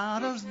 Michael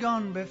Mara's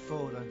gone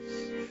before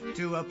us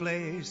to a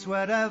place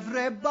where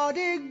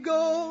everybody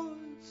goes.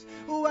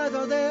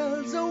 Whether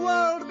there's a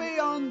world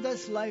beyond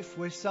this life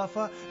we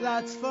suffer,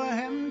 that's for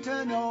him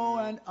to know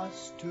and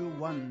us to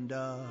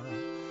wonder.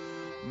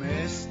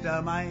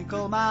 Mr.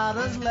 Michael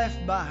Mara's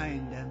left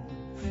behind him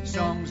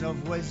songs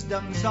of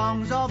wisdom,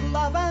 songs of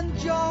love and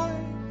joy.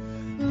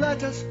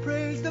 Let us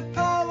praise the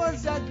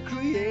powers that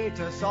create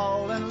us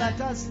all, and let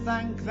us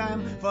thank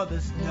them for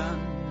this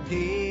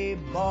Dundee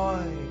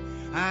boy.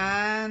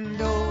 And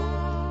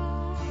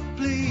oh,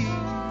 please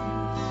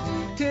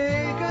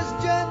take us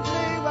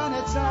gently when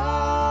it's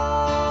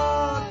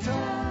our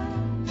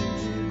turn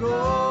to go.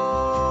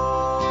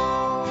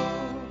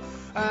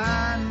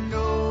 And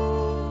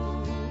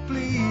oh,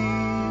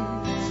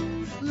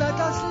 please let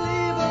us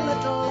leave a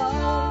little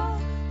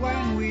love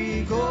when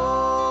we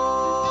go.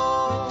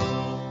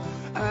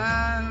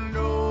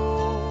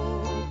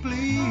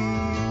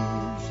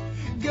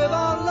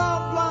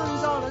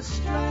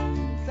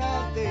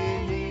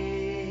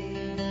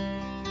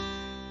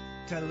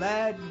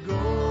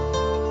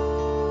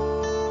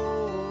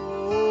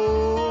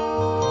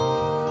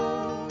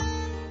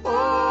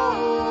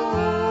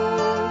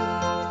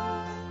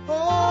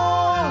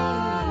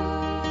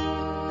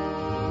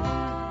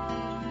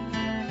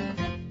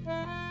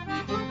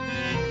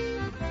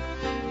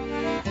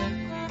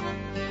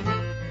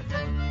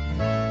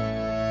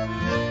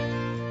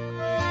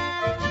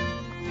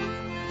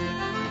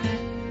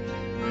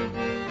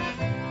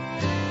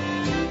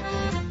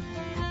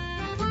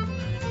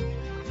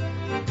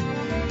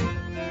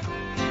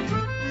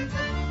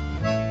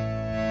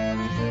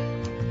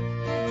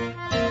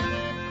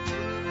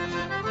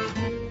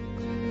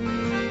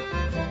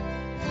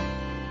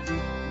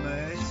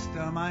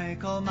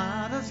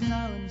 us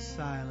now in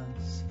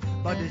silence,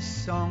 but his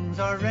songs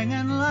are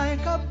ringing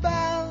like a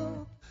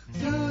bell.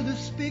 Through the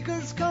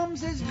speakers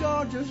comes his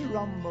gorgeous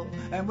rumble,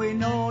 and we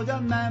know the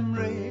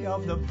memory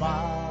of the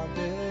bard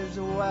is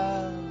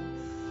well.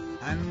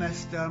 And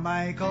Mr.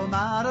 Michael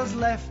Matters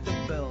left the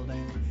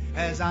building,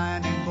 his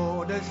ironing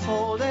board is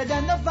folded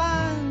in the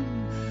van.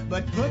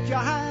 But put your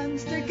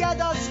hands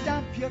together,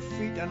 stamp your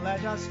feet, and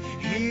let us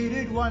hear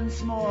it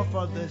once more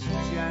for this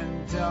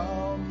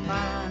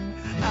gentleman.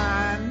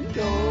 And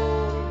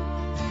oh,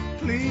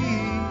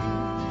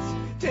 please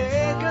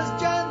take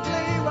us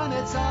gently when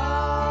it's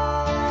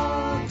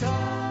our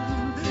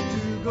time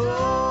to go.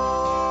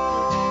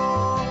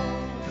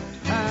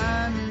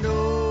 And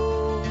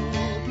oh,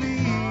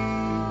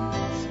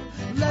 please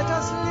let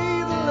us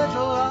leave a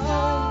little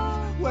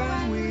love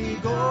when we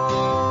go.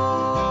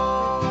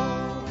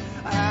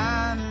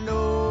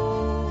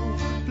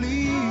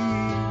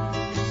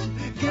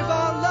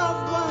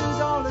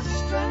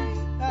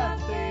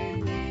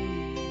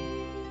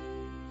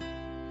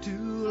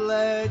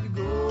 Let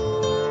go.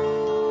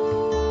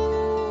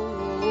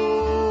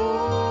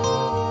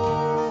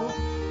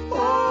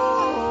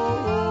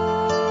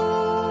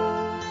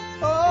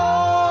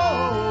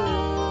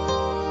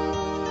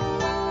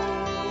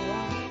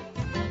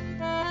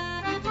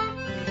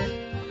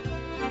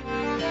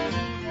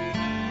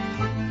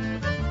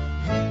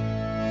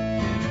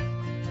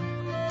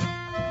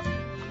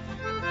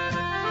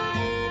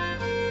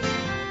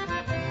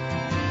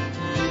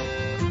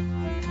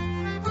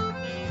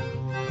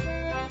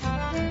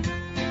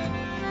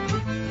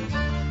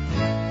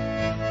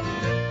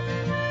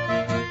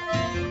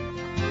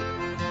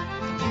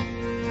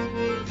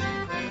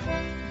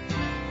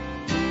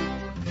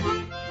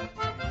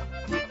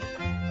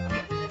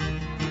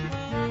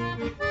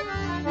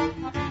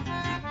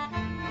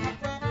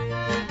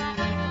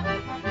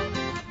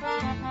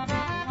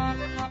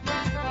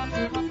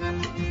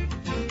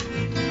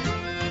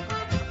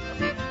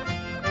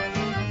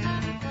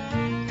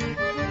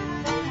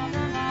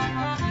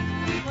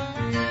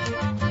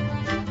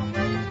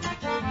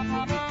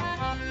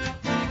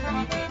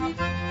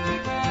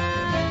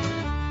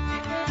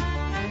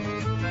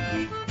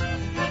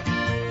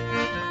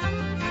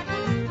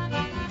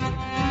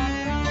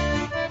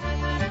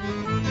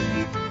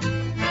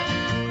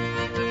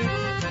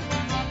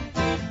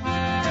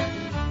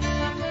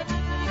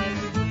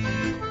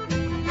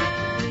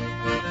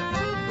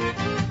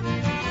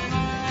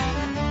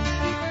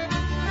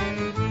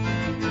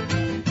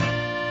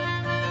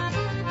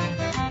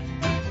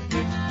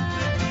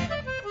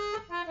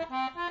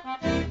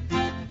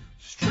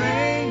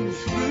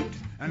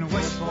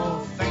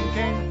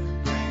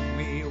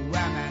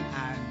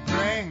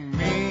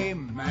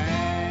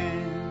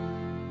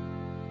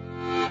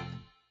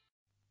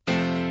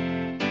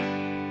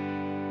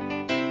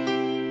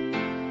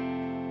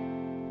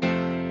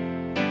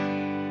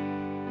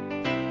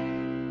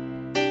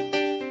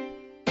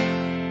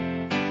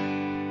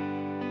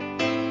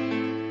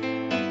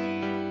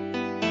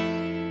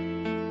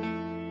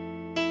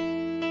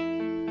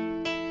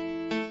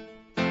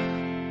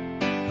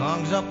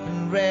 Songs up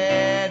in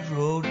Red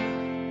Road,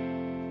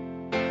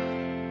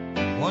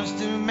 wants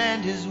to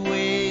mend his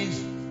ways.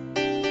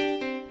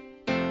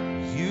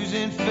 He's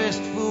using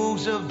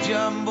fistfuls of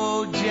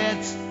jumbo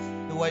jets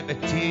to wipe the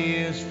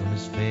tears from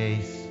his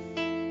face.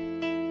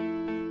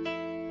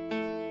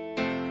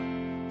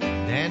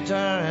 And enter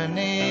an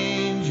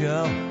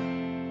angel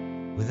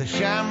with a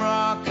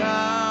shamrock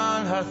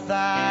on her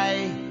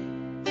thigh,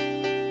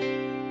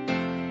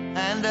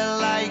 and a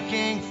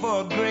liking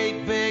for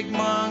great big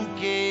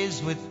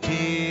monkeys with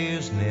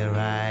tears in their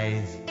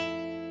eyes.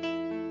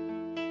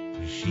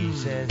 She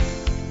says,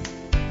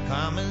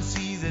 come and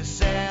see the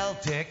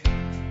Celtic,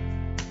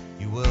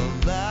 you will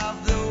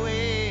love the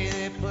way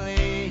they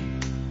play.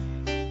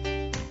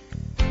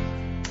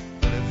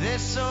 But if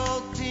this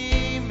old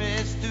team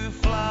is to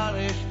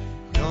flourish,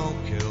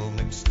 don't kill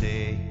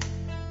McStay.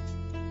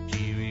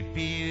 She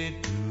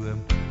repeated to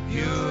him,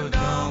 you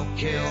don't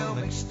kill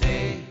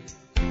McStay.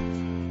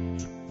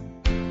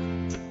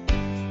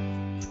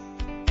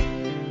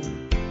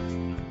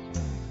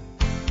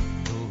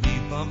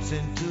 Bumps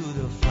into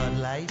the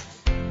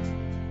floodlights,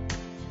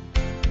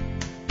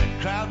 the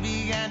crowd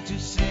began to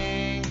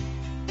sing.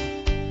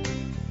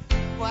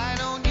 Why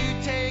don't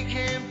you take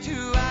him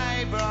to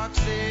Ibrox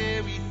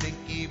there? We think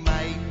he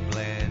might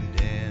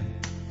blend in.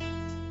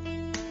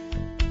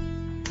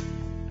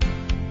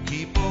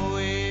 Keep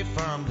away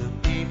from the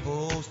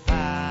People's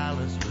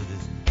Palace with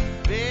his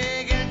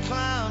big and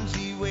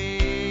clumsy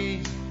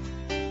ways.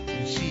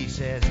 And she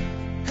says,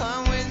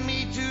 come with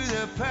me to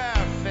the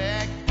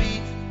perfect,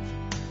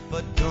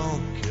 but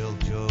don't kill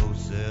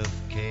Joseph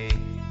K.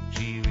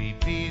 She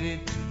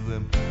repeated to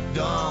him,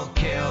 don't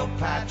kill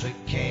Patrick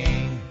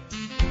Kane.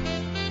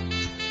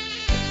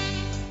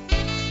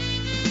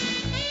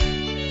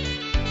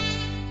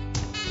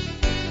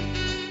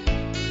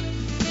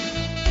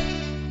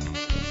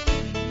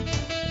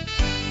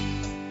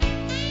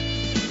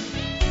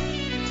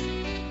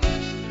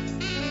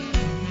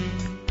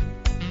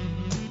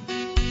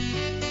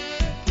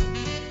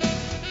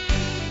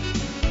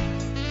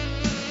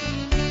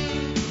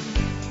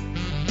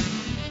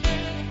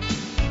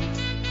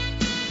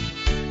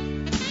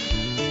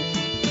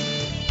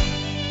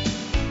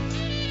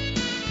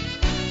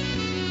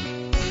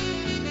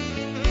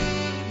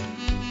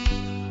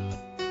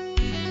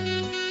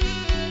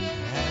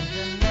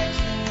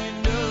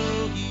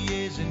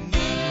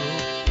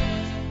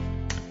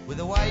 with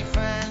a wife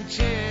and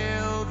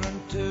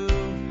children too.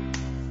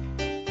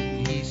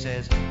 He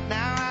says,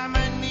 now I'm a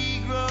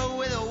Negro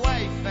with a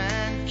wife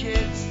and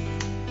kids,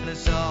 and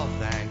it's all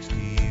thanks to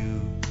you.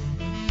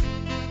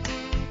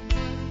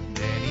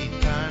 Then he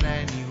turned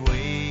and he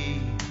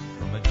waved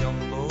from a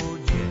jumbo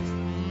jet.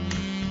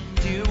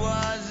 Tear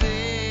was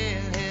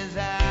in his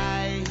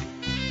eye.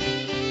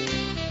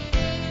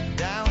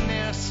 Down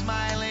there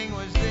smiling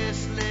was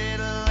this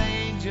little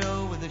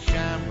angel with a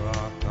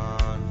shamrock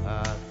on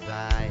her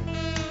thigh.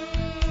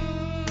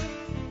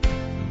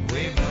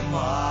 Wave them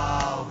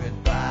all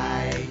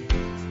goodbye.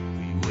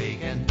 We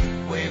wake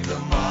and wave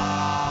them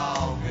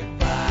all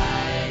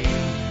goodbye.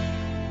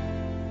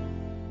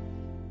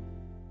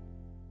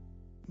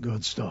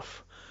 Good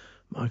stuff.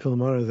 Michael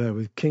Mara there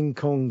with King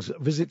Kong's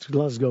Visit to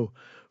Glasgow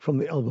from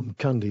the album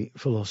Candy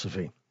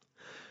Philosophy.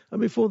 And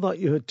before that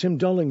you heard Tim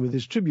Darling with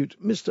his tribute,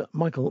 Mr.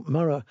 Michael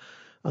Mara,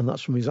 and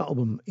that's from his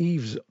album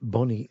Eve's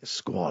Bonnie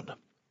Squad.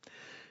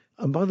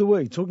 And by the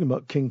way, talking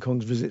about King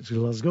Kong's Visit to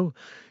Glasgow,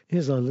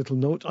 here's a little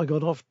note I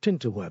got off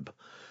Tinterweb.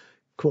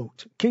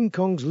 Quote, King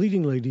Kong's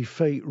leading lady,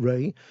 Fay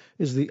Ray,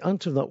 is the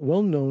aunt of that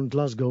well-known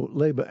Glasgow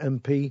Labour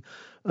MP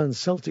and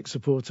Celtic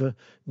supporter,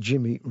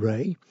 Jimmy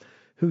Ray,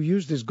 who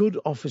used his good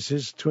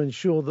offices to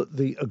ensure that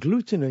the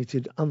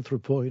agglutinated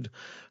anthropoid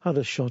had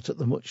a shot at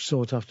the much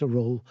sought-after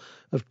role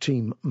of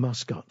team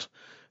mascot.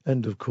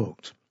 End of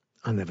quote.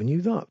 I never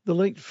knew that. The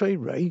late Fay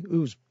Ray,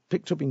 who's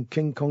picked up in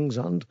King Kong's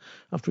hand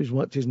after he's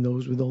wiped his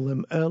nose with all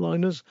them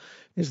airliners,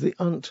 is the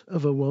aunt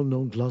of a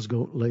well-known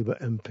Glasgow Labour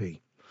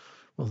MP.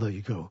 Well, there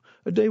you go.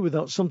 A day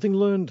without something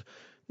learned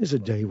is a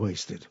day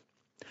wasted.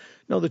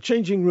 Now, The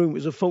Changing Room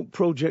is a folk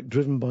project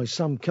driven by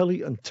Sam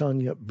Kelly and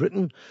Tanya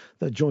Britton.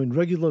 They're joined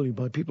regularly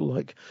by people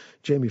like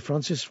Jamie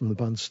Francis from the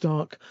band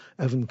Stark,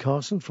 Evan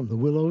Carson from the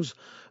Willows,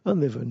 and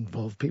they've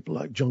involved people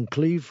like John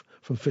Cleave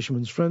from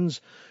Fisherman's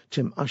Friends,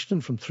 Tim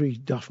Ashton from Three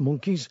Daft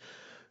Monkeys,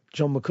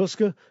 John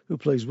McCusker, who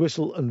plays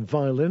whistle and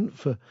violin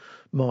for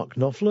Mark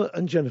Knopfler,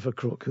 and Jennifer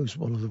Crook, who's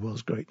one of the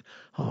world's great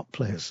harp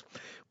players.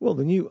 Well,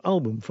 the new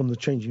album from The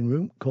Changing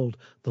Room, called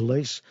The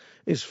Lace,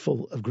 is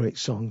full of great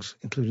songs,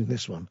 including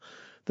this one,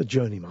 The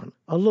Journeyman.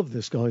 I love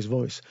this guy's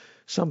voice.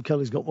 Sam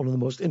Kelly's got one of the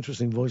most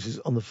interesting voices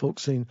on the folk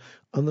scene,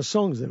 and the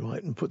songs they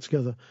write and put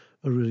together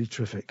are really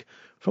terrific.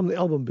 From the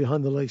album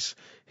Behind the Lace,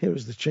 here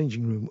is The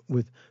Changing Room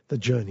with The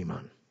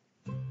Journeyman.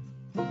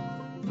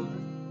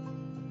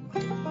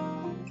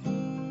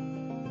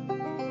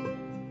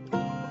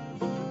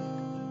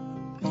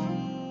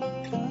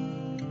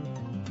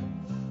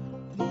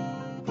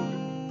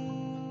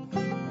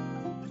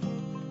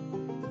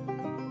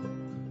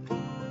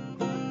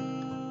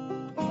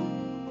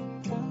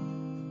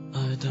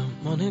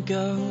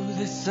 Go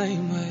the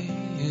same way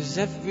as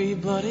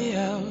everybody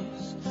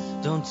else.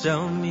 Don't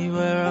tell me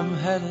where I'm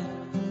headed,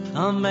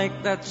 I'll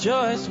make that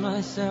choice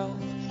myself.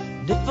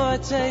 And if I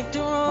take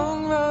the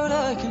wrong road,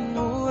 I can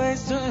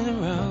always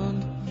turn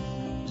around,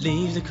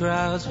 leave the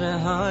crowds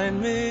behind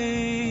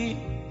me,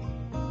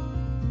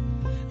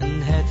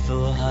 and head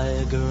for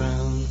higher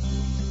ground.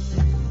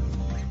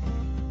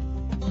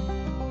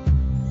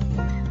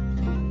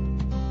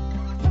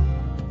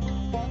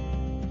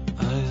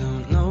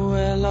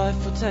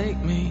 Life will take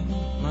me,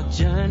 my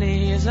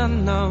journey is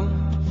unknown.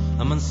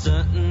 I'm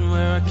uncertain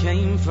where I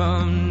came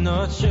from,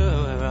 not sure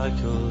where I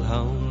call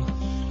home.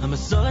 I'm a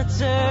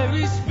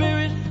solitary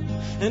spirit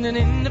and an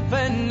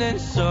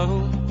independent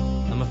soul.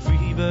 I'm a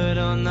free bird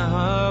on the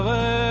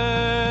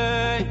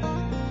highway,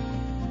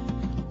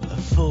 a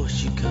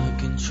force you can't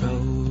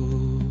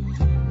control.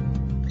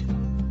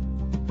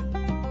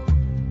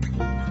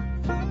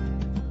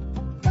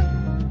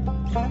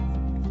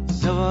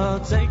 So I'll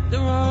take the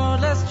road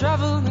less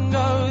traveled and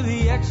go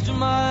the extra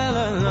mile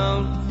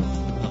alone.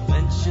 I'll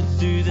venture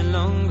through the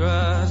long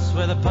grass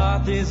where the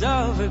path is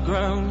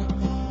overgrown.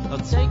 I'll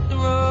take the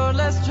road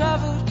less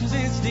traveled 'cause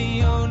it's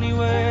the only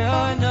way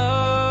I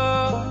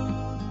know.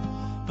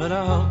 But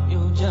I hope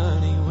you'll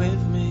journey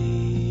with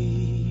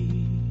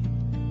me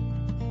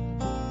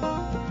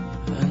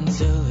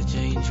until the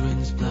change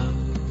winds blow.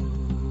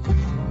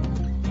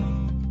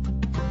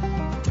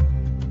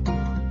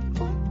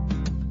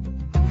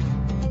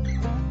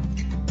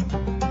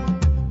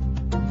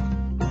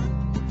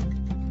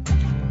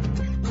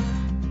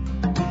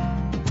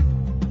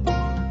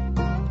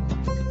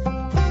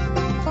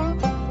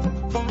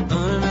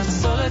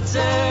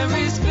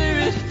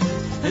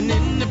 An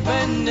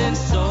independent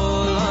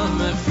soul,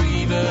 I'm a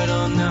free bird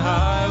on the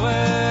highway.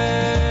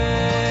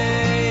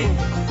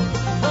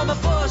 I'm a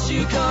force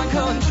you can't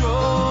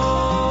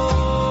control.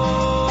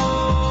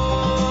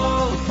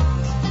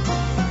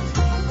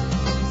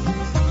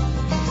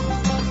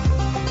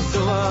 So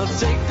I'll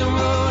take the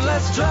road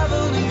less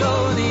traveled and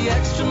go the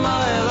extra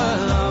mile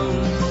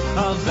alone.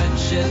 I'll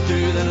venture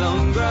through the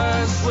long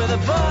grass where the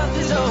path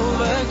is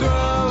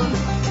overgrown.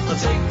 I'll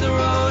take the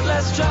road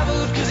less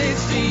traveled 'cause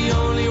it's the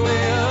only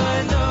way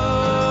I know.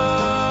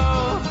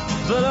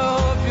 But I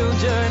hope you'll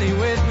journey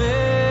with me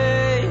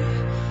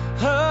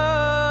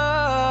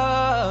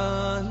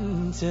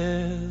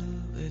until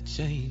the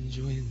change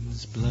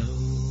winds blow.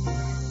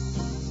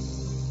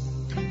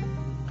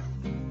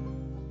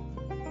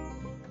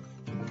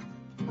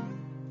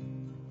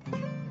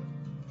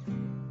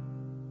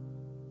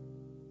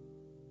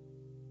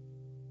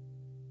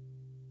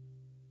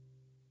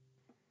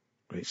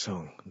 great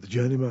song, The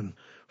Journeyman,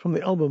 from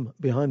the album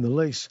Behind the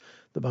Lace,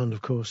 the band,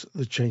 of course,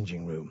 The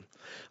Changing Room.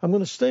 I'm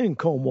going to stay in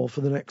Cornwall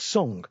for the next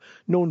song,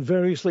 known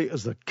variously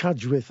as the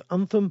Cadgwith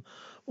Anthem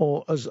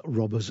or as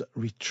Robber's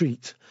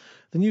Retreat.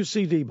 The new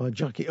CD by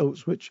Jackie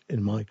Oates, which,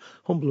 in my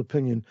humble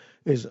opinion,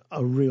 is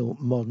a real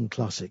modern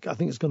classic. I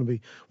think it's going to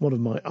be one of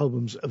my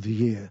albums of the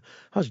year.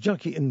 Has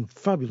Jackie in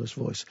fabulous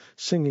voice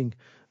singing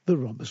The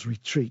Robber's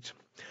Retreat.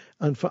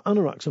 And for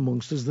Anoraks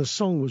amongst us, the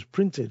song was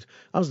printed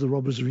as The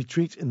Robber's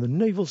Retreat in the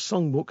Naval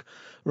Songbook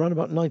around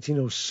about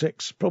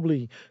 1906,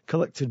 probably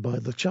collected by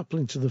the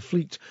chaplain to the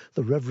fleet,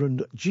 the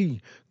Reverend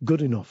G.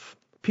 Goodenough.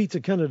 Peter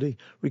Kennedy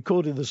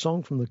recorded the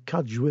song from the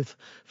Cadgwith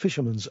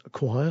Fishermen's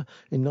Choir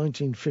in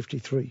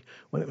 1953,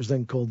 when it was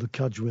then called the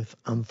Cadgwith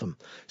Anthem.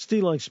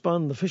 Steeleye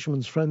Span, the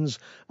Fishermen's Friends,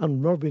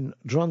 and Robin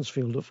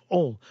Dransfield have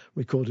all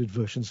recorded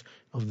versions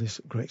of this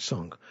great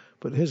song.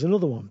 But here's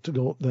another one to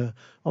go up there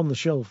on the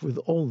shelf with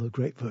all the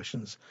great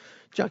versions.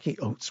 Jackie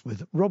Oates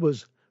with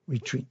Robber's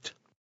Retreat.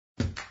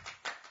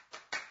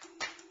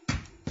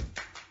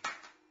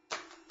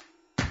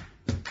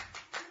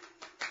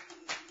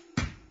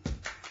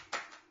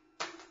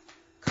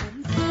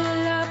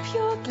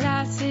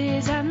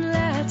 And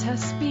let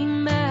us be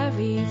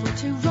merry, for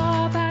to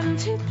rob and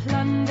to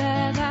plunder,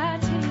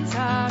 that is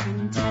our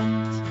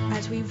intent.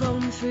 As we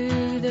roam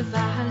through the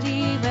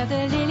valley where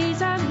the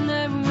lilies and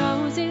the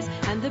roses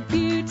and the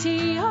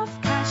beauty of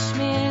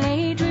Kashmir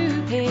lay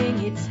drooping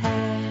its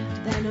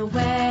head, then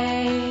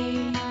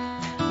away,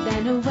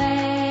 then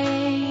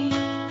away,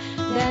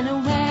 then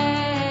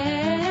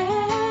away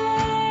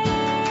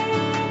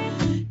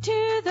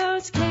to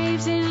those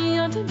caves in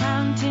yonder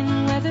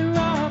mountain where the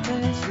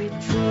robbers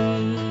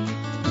retreat.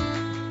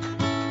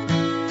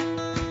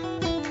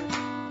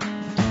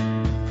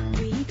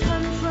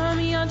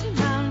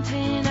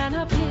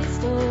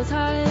 Pistols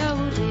are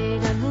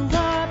loaded and we'll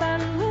rob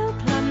and we'll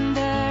plunder,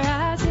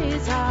 as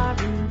is our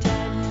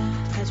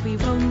intent. As we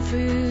roam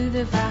through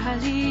the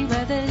valley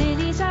where the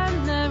lilies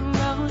and the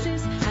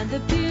roses and the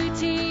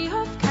beauty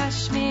of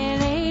Kashmir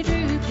lay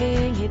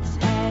drooping its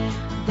head,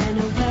 then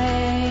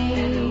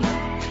away,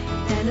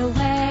 then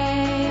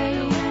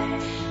away,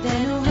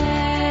 then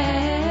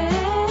away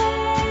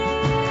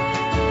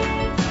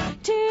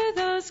to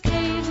those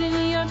caves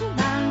in yonder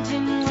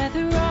mountain where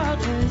the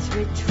robbers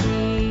retreat.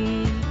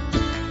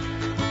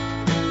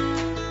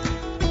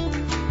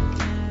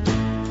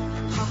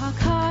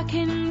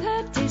 In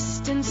the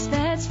distance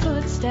there's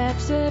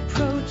footsteps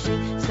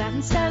approaching.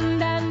 Stand,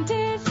 stand and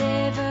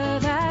deliver,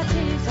 that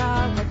is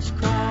our watch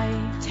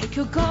cry. Take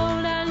your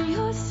gold and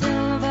your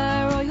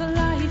silver, or your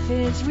life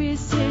is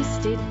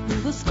resisted.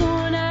 We will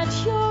scorn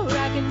at your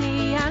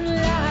agony and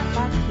laugh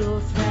at your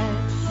threat.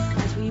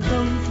 As we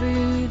roam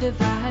through the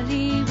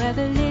valley where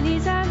the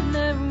lilies and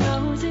the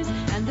roses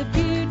and the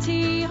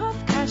beauty of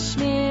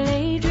Kashmir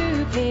lay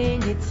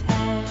drooping its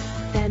head,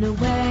 then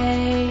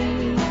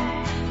away,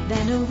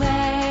 then away,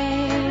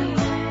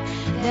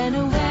 then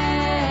away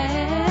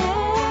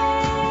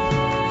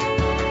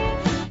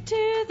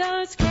to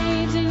those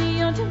caves in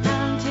yonder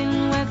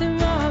mountain where the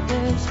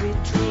robbers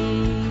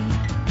retreat.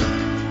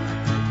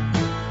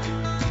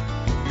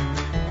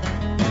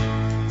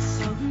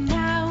 So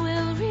now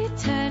we'll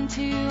return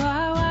to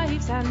our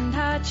wives and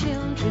our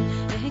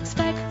children,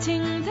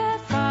 expecting their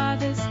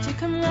fathers to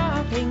come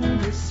robbing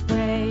this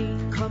way.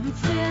 Come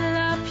fill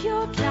up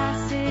your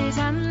glasses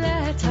and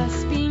let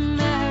us be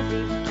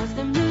merry, as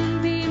the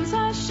moonbeams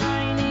are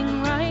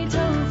shining right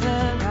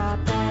over our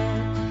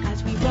bed.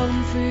 As we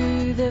roam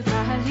through the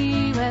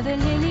valley where the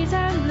lilies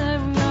and the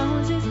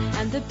roses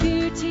and the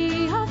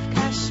beauty of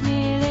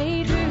Kashmir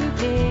lay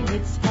drooping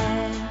its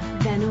head,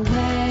 then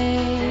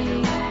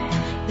away,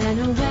 then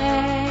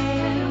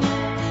away,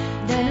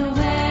 then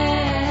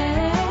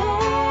away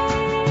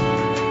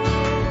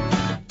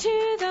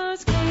to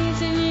those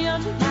caves in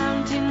yonder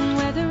mountain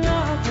where the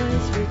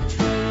robbers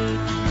retreat,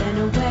 then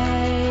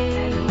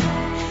away,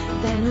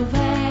 then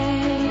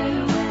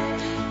away,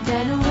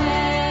 then away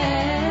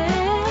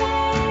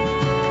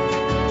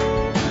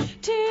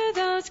to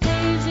those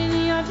caves in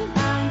yonder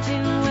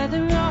mountain where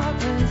the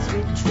robbers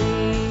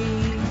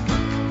retreat.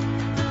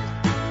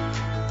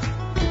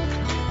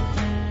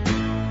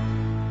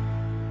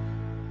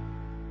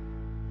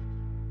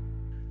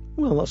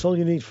 Well, that's all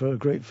you need for a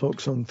great folk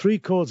song. 3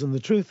 chords and the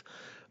truth,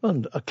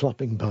 and a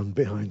clapping band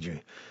behind you.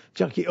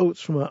 Jackie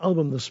Oates from her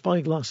album The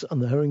Spyglass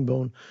and the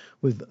Herringbone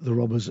with The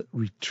Robber's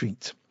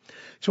Retreat.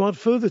 To add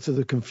further to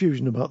the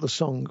confusion about the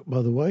song,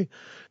 by the way,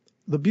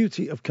 the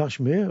beauty of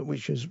Kashmir,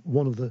 which is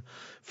one of the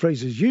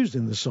phrases used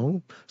in the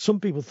song, some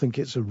people think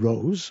it's a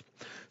rose,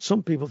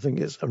 some people think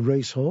it's a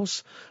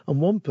racehorse, and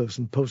one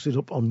person posted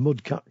up on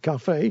Mudcat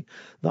Cafe,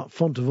 that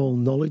font of all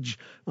knowledge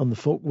on the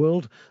folk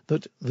world,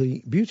 that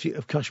the beauty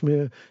of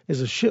Kashmir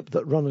is a ship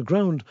that ran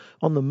aground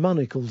on the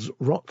Manacles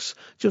Rocks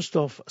just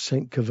off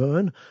St.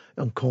 Keverne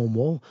and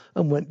Cornwall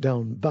and went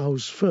down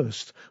bows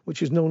first,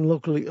 which is known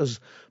locally as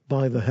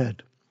By the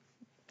Head.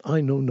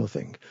 I know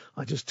nothing.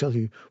 I just tell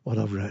you what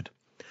I've read.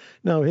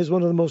 Now, here's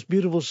one of the most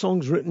beautiful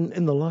songs written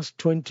in the last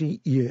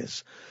 20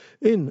 years,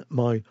 in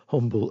my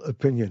humble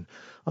opinion.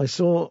 I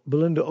saw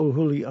Belinda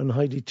O'Hooley and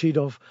Heidi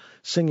Tiedoff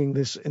singing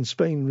this in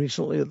Spain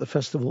recently at the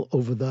festival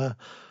over there,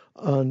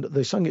 and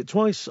they sang it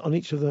twice on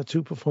each of their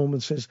two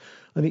performances,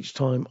 and each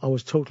time I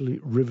was totally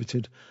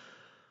riveted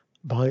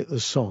by the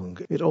song.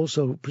 It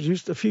also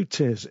produced a few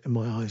tears in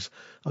my eyes,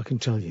 I can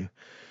tell you.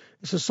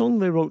 It's a song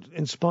they wrote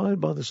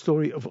inspired by the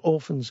story of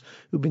orphans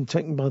who've been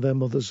taken by their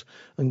mothers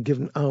and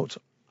given out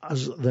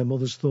as their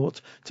mothers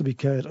thought to be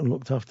cared and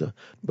looked after,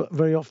 but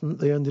very often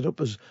they ended up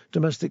as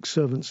domestic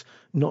servants,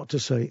 not to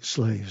say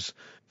slaves.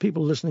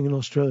 People listening in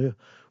Australia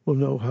will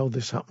know how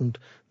this happened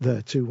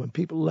there too, when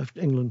people left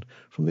England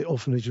from the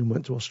orphanage and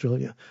went to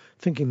Australia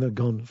thinking they're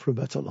gone for a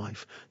better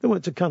life. They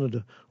went to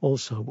Canada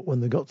also, but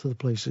when they got to the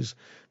places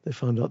they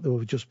found out they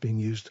were just being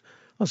used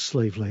as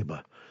slave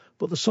labour.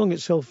 But the song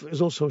itself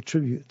is also a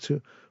tribute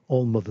to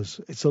all mothers.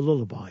 It's a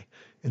lullaby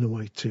in a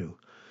way too.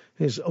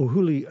 Here's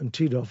O'Hooley and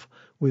Tiedoff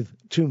with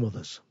Two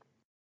Mothers.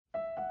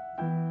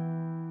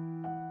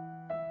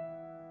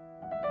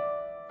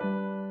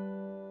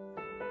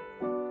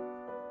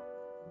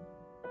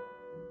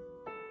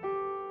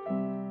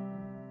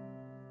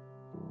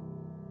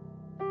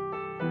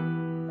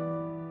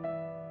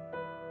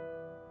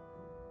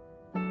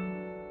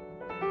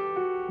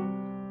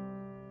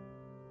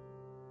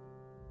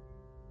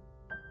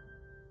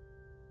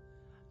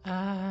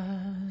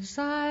 As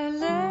I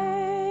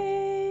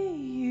lay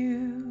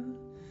you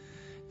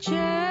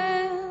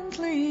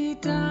gently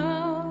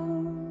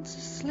down to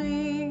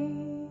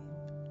sleep,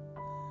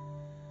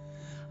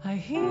 I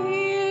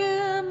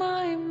hear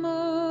my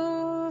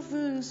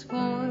mother's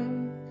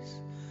voice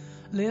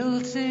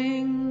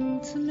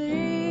lilting to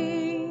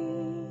me.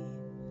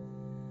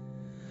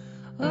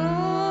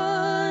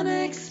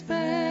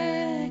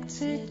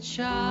 Unexpected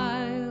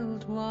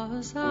child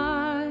was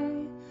I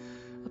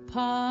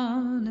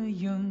upon a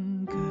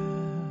young girl.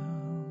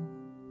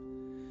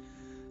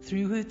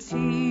 Through her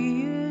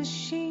tears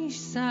she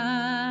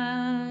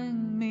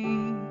sang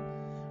me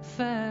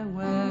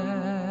farewell.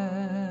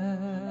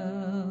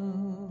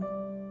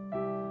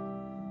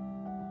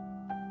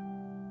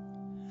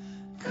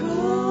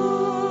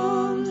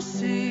 Come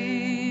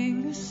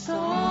sing a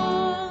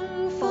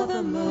song for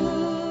the mothers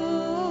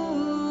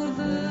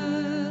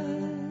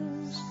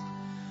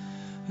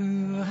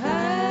who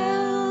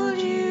held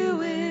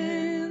you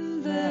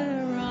in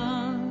their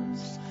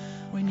arms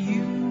when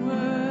you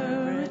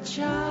were a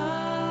child,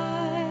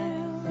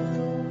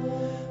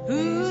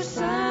 who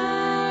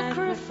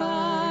sacrificed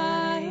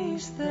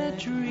their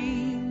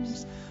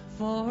dreams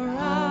for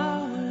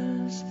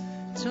ours,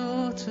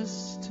 taught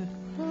us to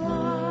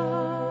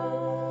fly,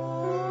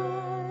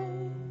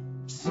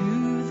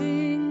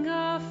 soothing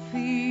our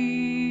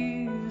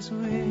fears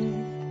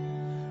with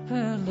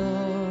her lullaby.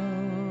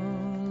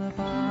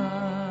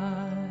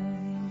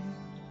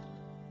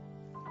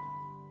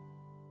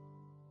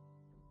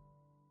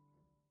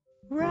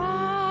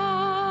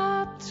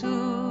 Wrapped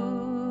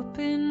up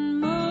in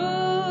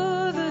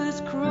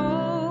mother's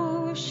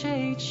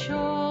crocheted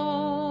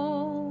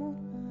shawl,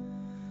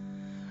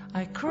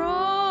 I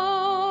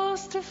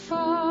crossed a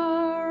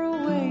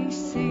faraway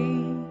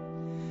sea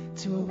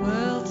to a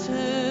world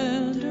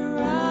turned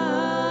around.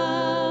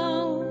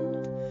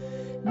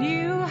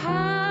 New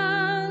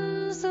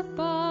hands, a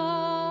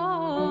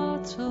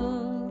bottle,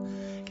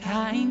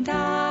 kind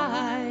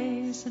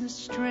eyes, and a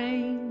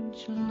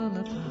strange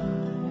lullaby.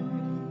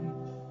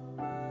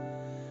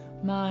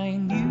 My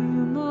new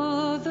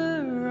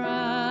mother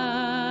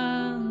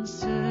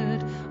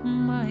answered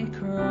my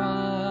cries.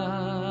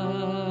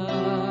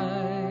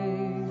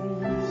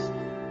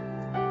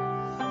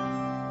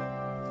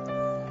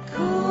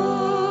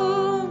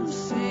 Come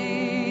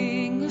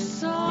sing a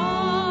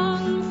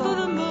song for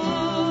the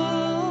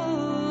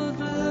mothers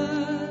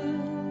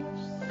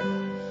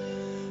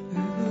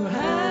who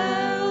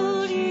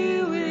held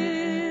you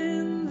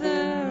in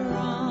their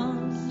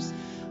arms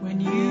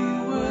when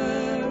you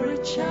were a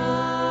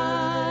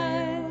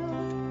child,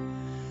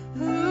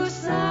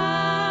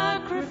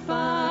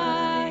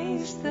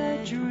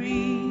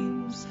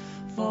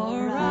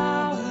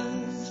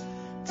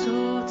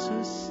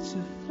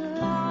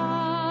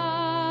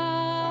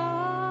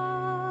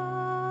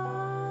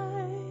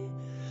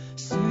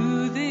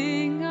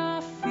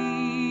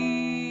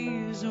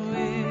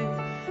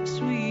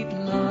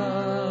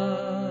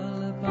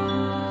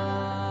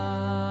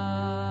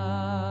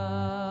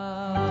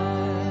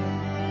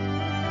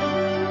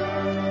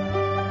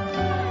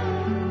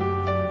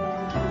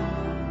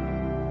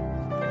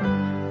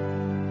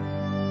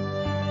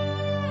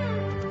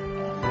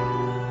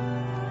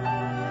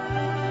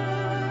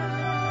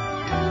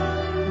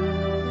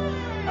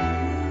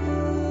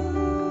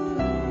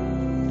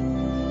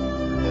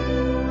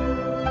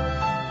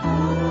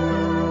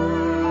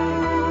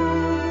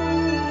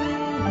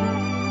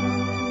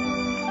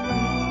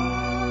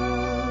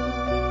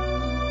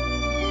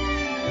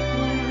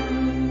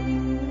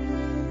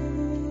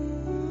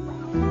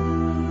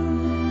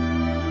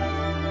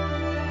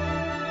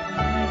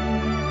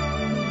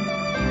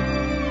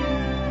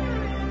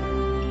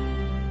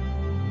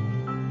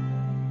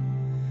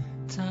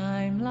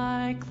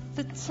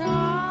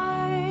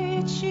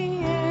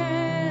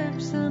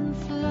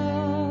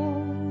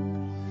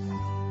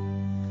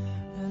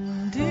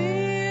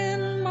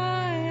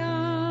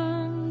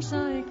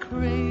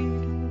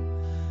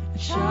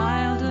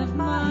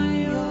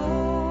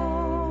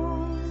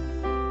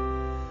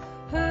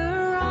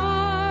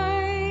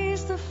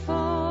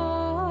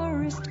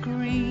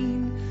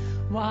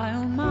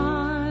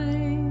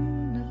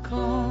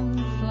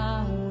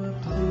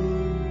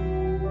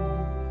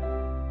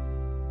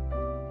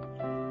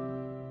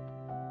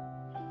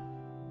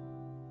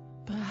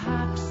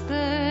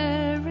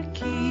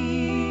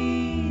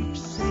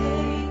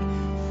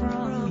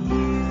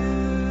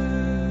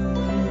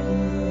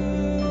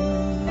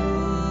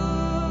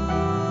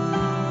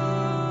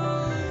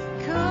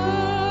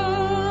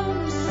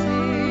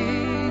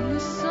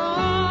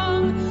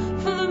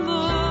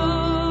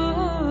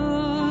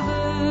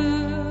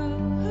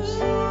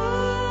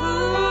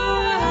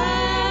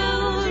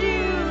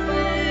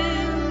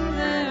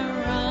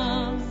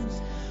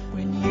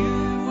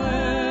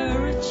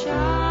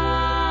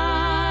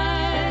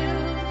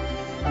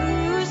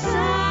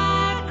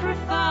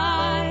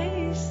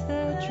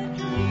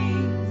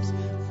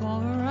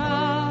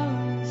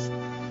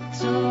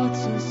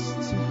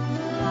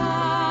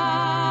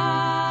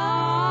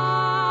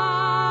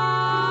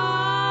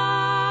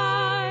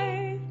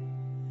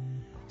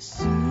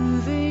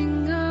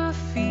 Soothing our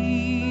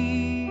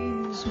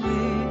fears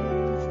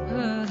with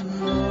her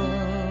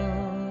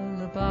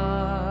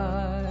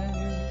lullaby.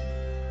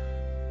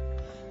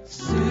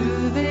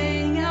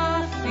 Soothing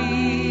our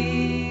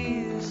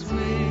fears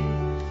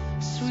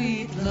with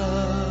sweet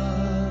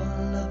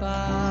lullaby.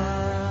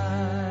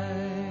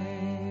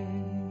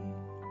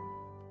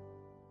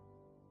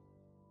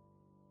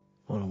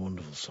 What a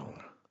wonderful song.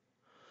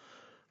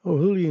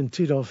 O'Hoolihan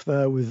teed off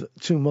there with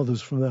Two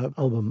Mothers from their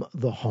album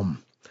The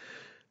Hum.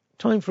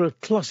 Time for a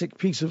classic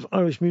piece of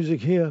Irish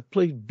music here,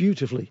 played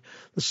beautifully.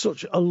 There's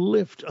such a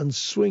lift and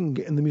swing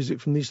in the music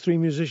from these three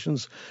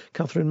musicians,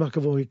 Catherine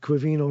McAvoy,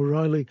 Quiveen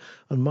O'Reilly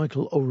and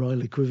Michael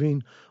O'Reilly.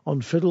 Quiveen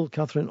on fiddle,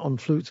 Catherine on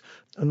flute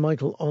and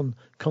Michael on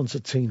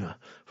concertina.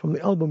 From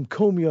the album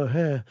Comb Your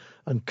Hair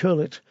and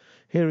Curl It,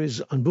 here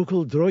is An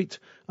Buachail Droit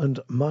and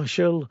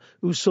Marshall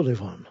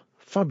O'Sullivan.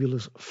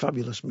 Fabulous,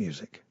 fabulous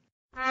music.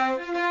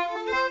 Thank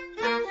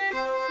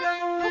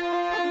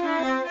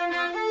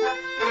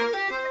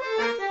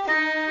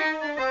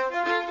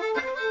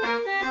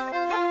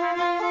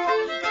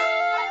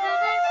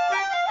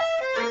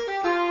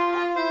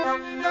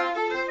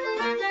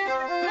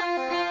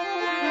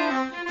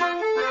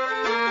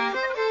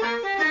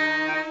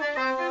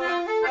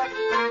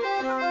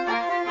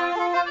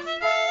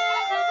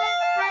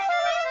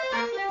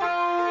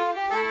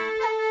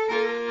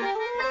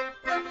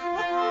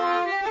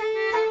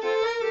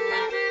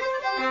you.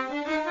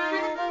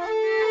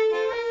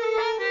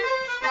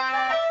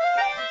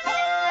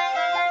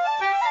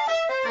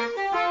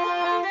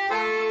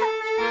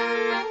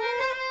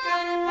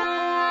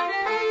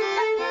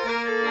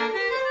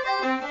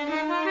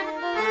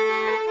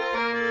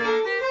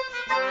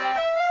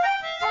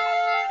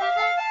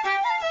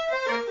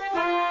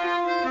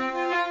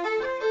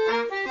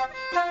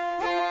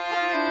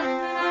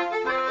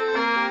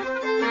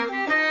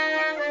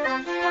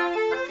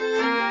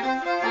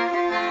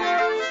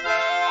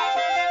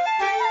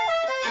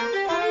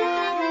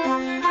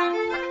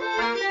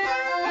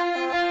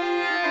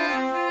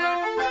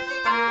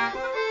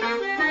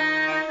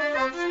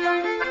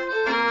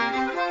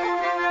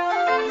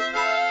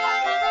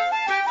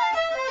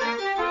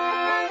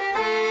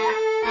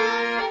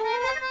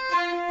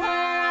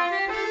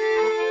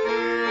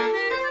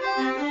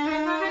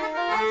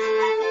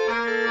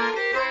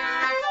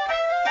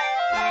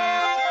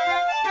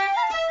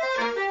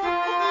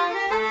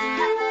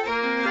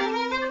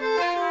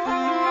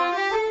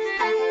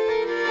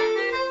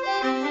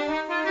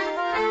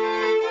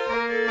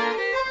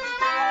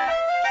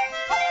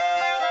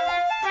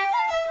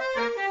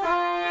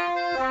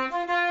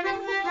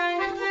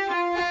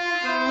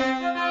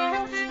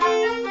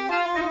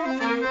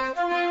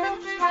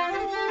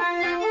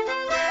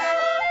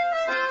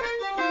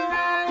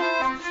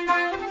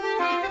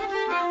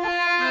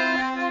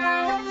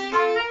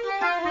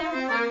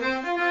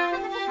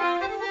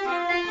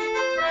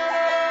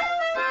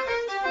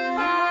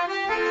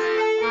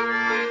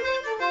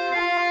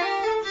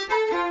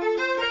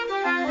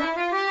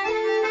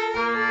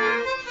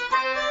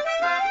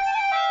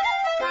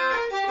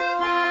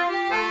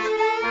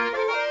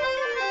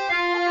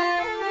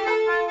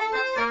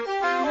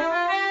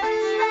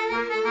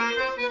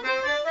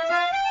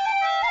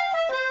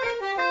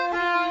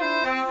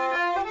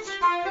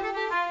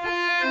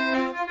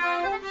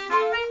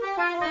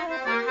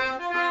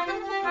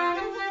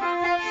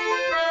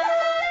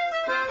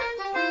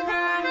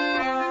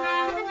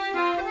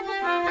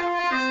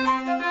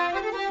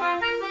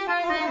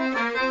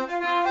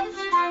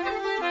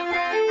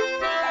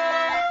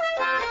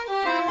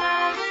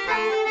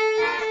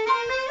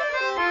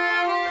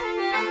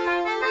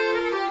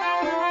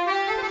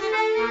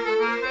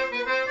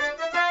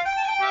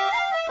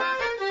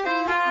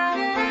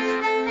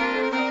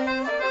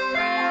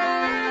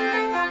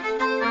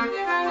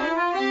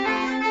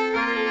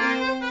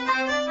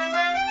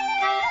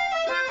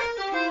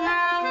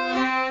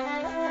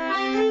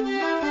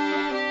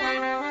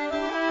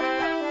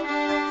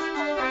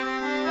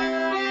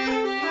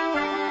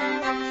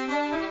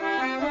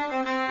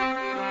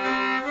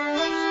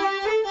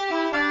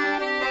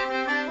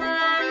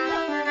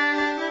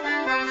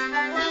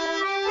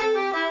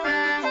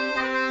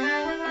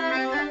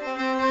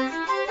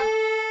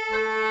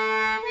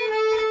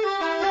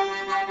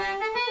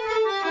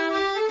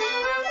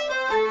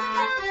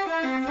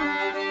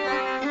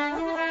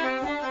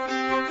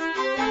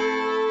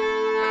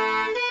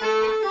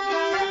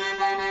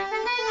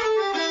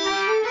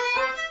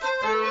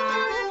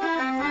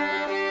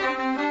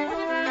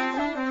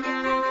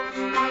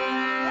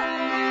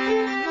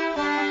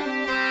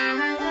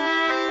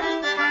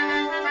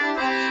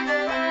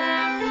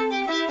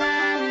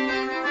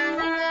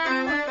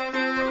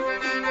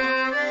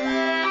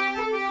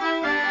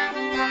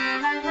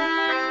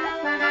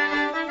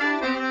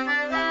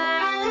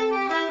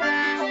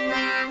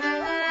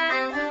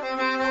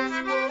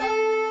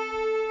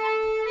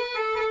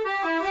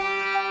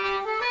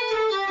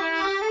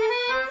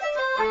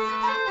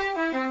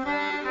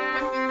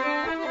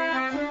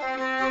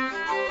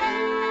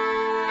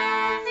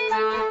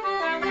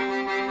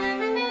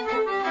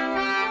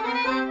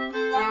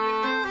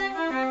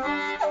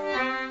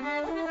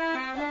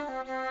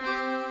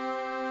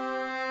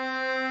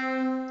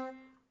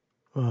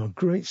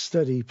 great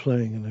steady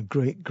playing and a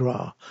great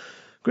gra.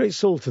 Great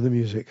soul to the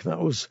music. That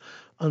was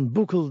An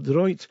Buchel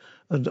Droit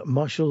and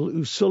Marshall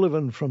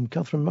O'Sullivan from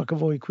Catherine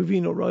McAvoy,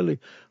 Quiveen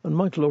O'Reilly and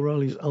Michael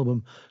O'Reilly's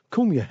album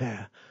Comb Your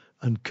Hair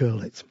and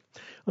Curl It.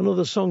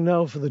 Another song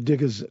now for the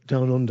Diggers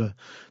Down Under.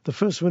 The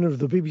first winner of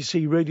the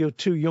BBC Radio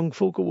 2 Young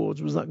Folk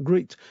Awards was that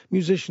great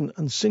musician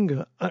and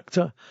singer,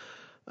 actor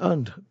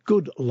and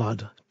good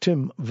lad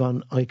Tim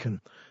Van Eycken.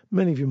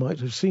 Many of you might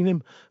have seen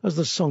him as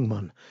the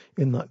songman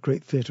in that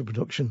great theatre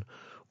production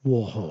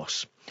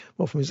Warhorse.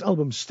 Well, from his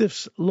album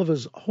Stiffs,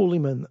 Lovers, Holy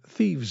Men,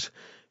 Thieves,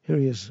 here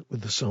he is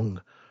with the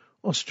song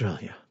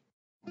Australia.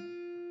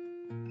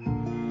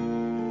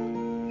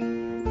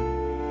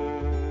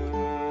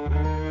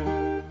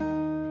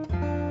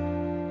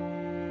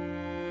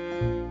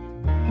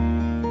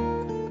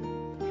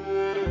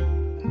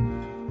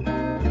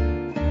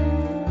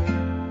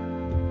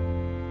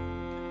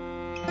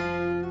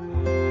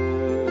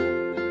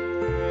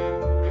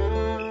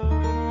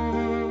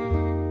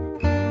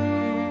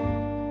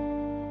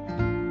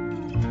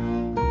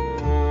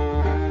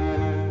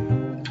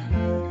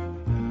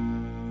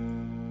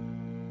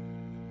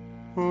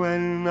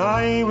 When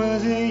I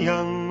was a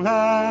young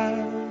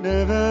lad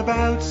of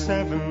about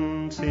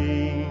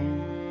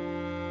 17,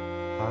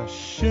 I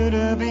should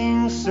have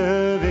been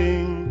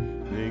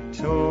serving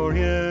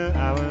Victoria,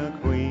 our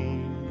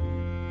Queen.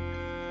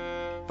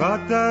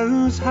 But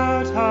those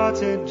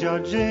hard-hearted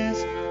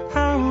judges,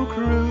 how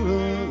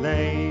cruel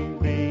they've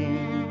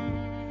been,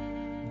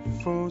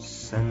 for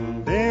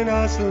sending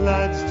us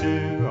lads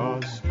to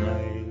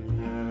Australia.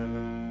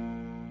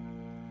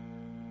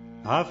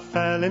 I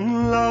fell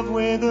in love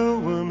with a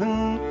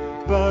woman,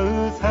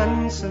 both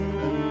handsome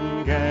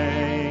and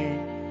gay,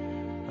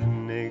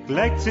 and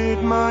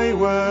neglected my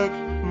work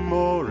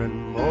more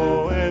and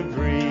more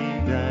every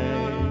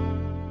day.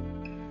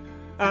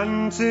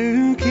 And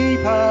to keep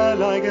her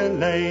like a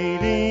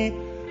lady,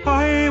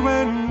 I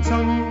went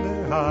on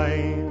the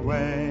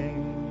highway,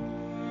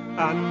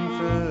 and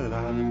for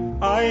that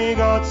I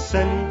got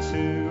sent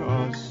to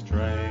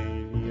Australia.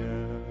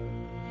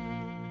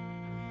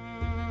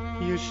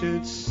 You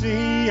should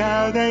see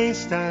how they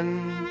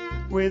stand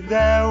with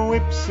their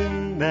whips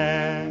in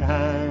their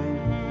hand.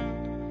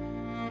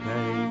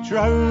 They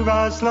drove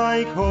us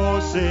like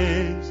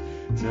horses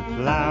to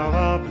plough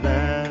up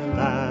their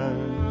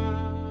land.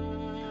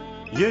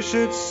 You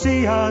should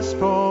see us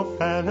poor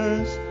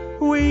fellas,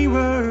 we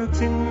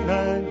worked in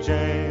the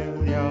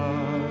jail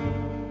yard.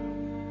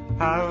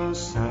 How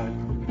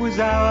sad was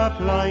our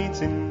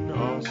plight in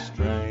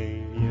Australia.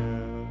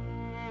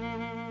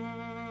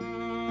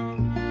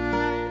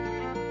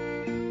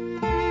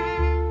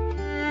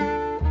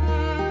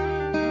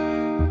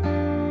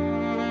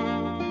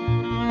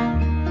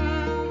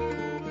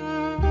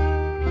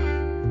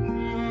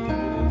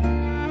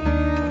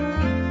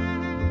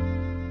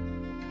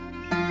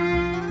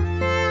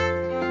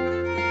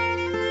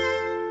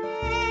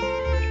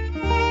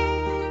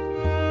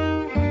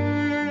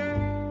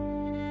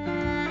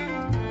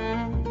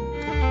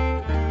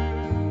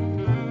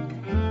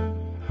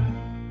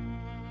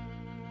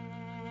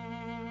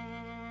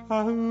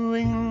 Oh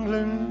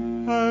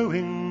England,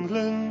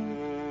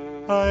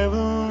 I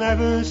will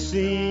never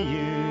see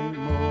you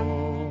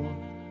more,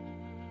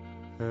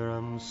 for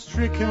I'm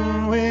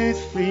stricken with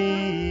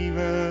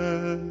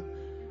fever,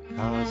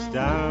 cast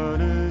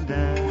down a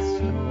death's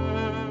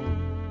door.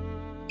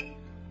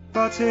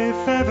 But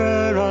if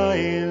ever I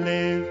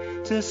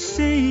live to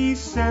see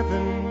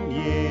 7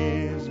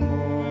 years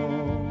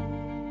more,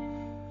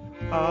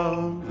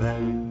 I'll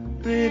then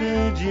bid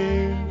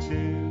adieu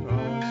to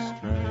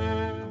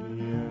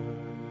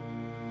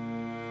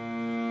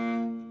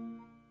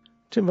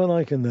Tim Van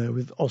Eycken there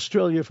with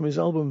Australia from his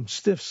album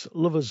Stiffs,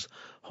 Lovers,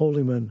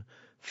 Holy Men,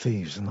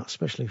 Thieves, and that's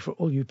especially for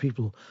all you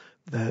people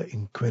there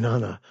in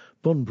Kwinana,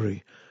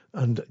 Bunbury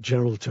and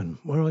Geraldton,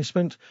 where I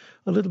spent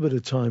a little bit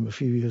of time a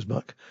few years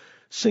back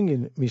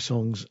singing me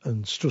songs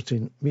and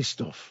strutting me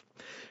stuff.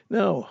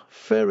 Now,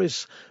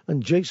 Ferris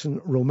and Jason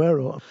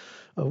Romero,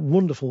 a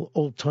wonderful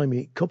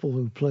old-timey couple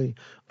who play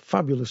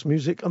fabulous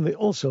music, and they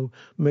also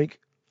make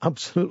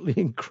absolutely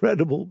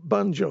incredible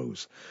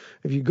banjos.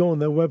 If you go on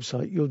their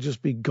website, you'll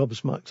just be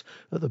gobsmacked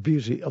at the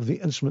beauty of the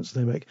instruments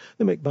they make.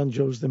 They make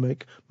banjos, they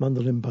make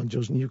mandolin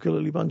banjos and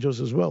ukulele banjos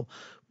as well,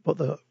 but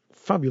they're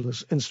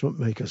fabulous instrument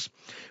makers.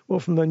 Well,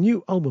 from their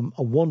new album,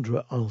 A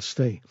Wanderer I'll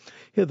Stay,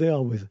 here they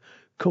are with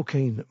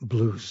Cocaine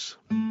Blues.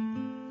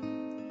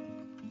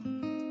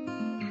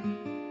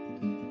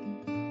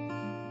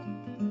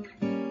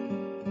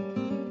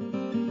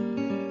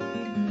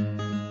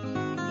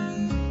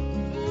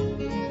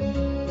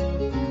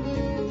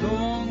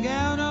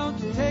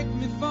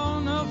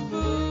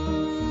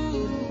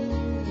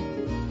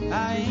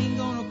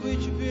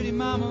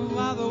 Mama,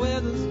 while the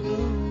weather's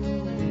blue,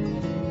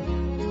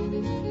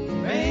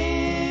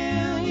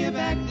 round your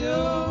back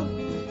door,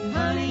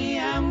 honey,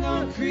 I'm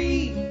gonna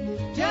creep,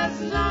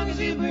 just as long as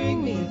you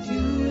bring me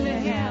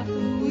 2.5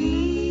 a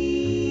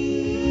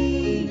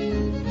week.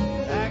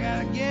 I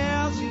got a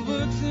gal, she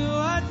works in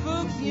what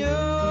folks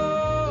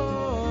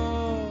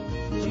know,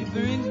 she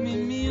brings me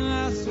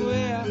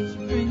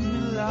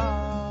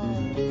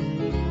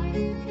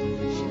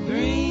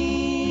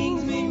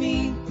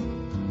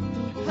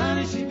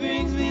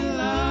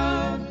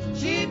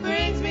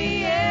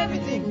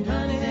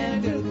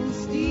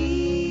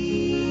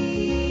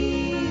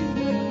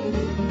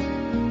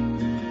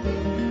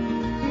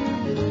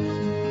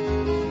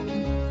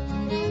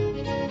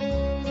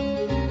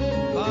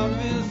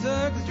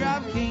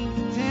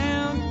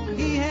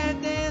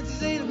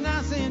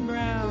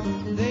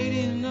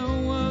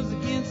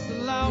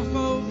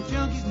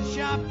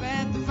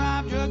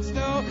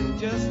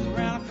just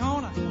around the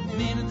corner.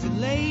 Minutes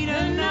later,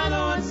 another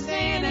one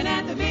standing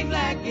at the big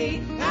black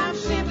gate. I'm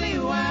simply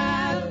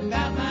wild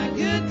about my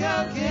good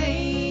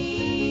cocaine.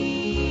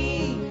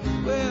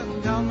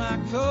 Well, call my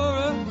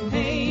Cora,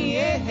 hey,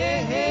 hey,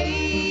 hey,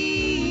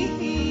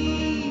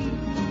 hey.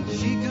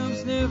 She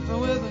comes sniffing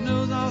with her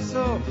nose all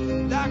sore.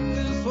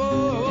 Doctor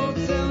swore,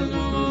 selling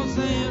no more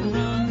sand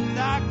run.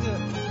 Doctor,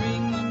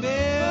 ring the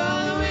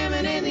bell. The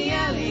women in the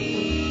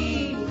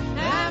alley.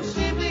 I'm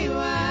simply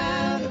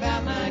wild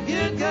about my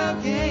good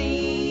cocaine.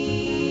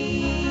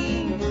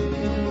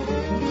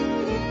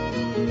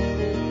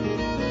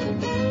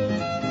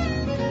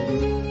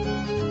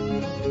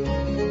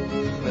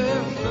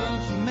 Well,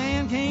 some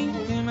man came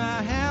to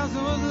my house.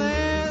 It was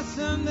last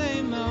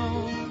Sunday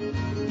morning.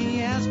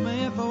 He asked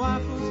me if my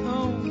wife was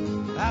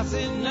home. I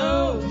said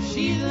no,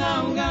 she's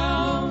long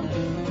gone.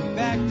 He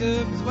backed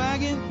up his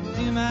wagon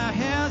to my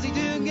house. He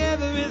took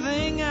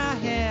everything I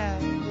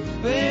had.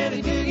 Well,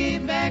 he took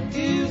it back to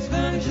his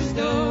furniture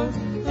store.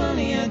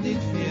 Honey, I did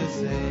feel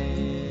sad.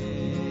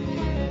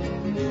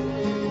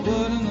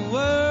 What in the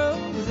world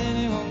has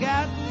anyone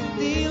got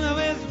dealing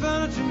with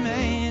furniture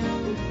man?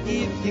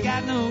 If you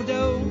got no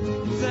dough,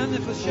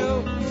 something for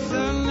sure,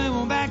 suddenly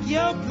won't back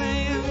your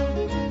plan.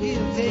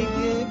 He'll take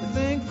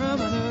everything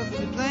from an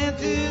earthly plant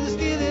to the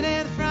skillet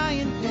and the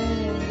frying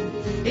pan.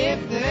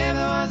 If there ever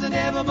was a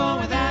devil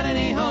born without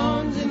any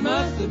horns, it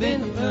must have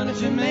been the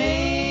furniture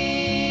man.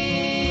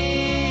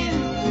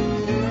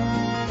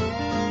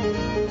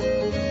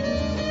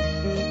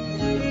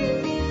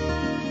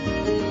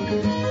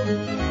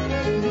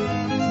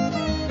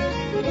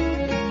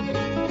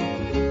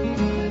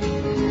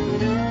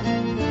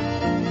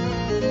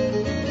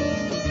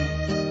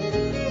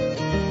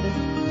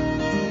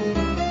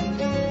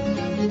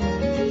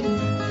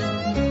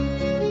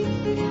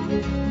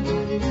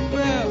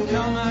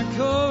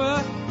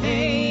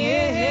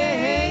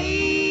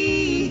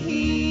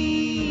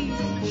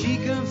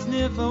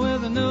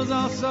 With a nose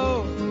all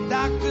sore,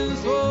 doctors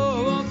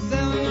swore won't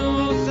sell no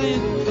more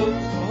sand. Those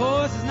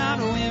horses, not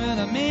women,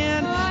 are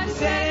men. He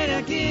said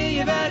it'll kill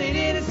you, but he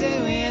didn't say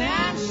when.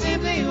 I'm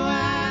simply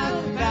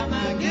wild about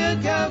my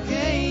good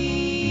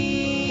cocaine.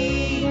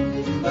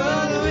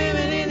 Oh, the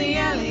women in the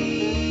alley.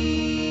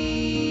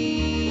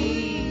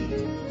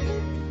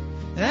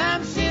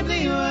 I'm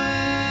simply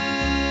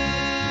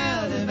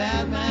wild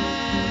about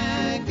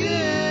my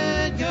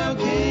good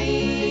cocaine.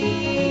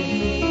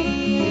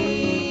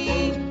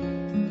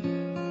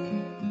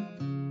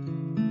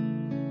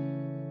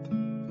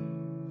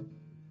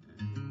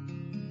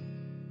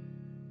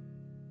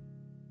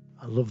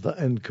 Love that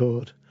end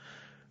chord.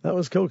 That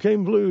was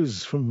Cocaine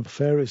Blues from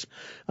Ferris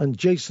and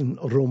Jason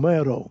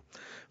Romero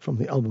from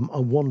the album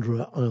A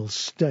Wanderer I'll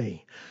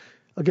Stay.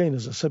 Again,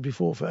 as I said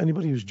before, for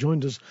anybody who's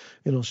joined us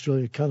in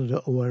Australia, Canada,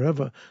 or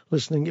wherever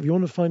listening, if you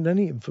want to find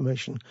any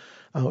information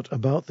out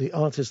about the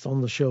artist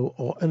on the show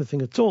or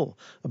anything at all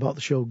about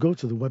the show, go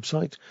to the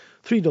website,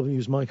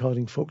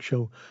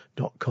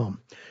 3wsmikehardingfolkshow.com.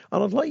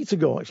 And I'd like you to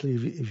go, actually,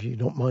 if you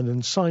don't mind,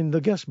 and sign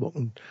the guest book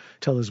and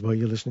tell us where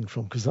you're listening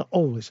from, because that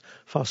always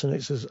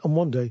fascinates us. And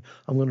one day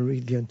I'm going to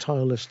read the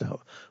entire list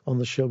out on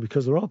the show,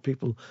 because there are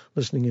people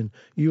listening in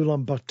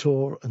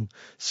Ulaanbaatar and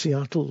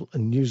Seattle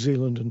and New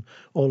Zealand and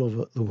all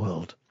over the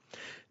world.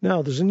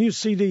 Now, there's a new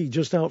CD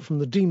just out from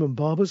the Demon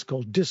Barbers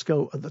called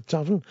Disco at the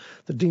Tavern.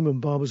 The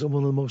Demon Barbers are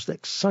one of the most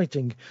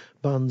exciting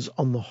bands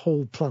on the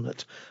whole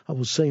planet. I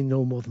will say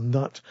no more than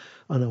that,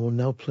 and I will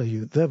now play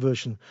you their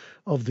version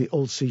of the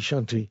old sea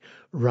shanty,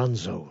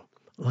 Ranzo,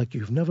 like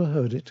you've never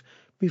heard it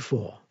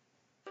before.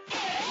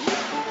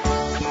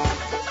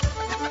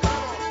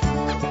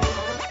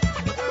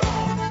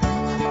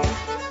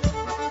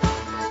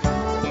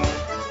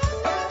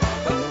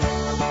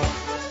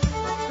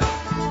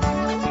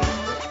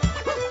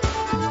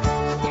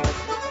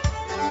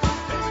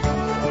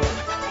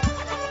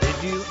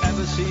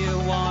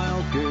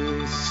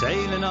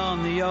 Sailing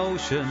on the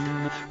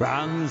ocean,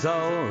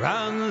 Ranzo,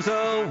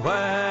 Ranzo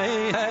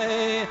way,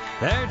 hey.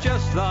 They're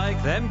just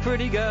like them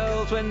pretty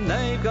girls when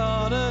they've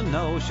got a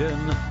notion.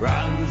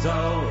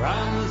 Ranzo,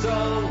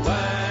 Ranzo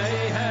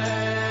way,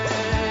 hey.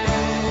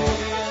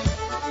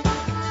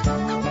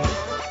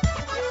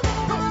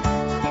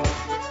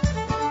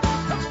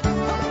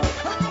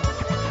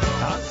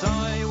 As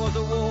I was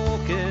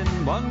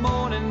a-walking one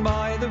morning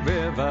by the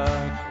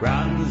river,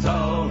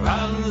 Ranzo,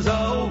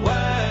 Ranzo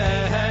way.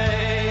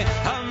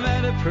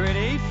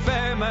 Pretty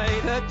fair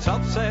maid, her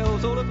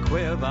topsails all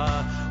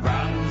a-quiver.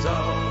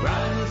 Ranzo,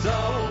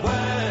 Ranzo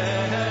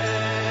way.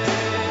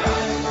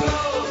 Ranzo,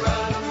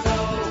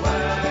 Ranzo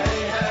way.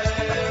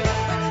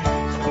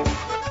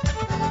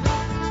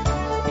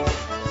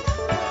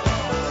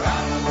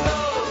 Ranzo,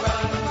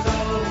 Ranzo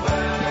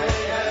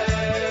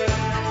way.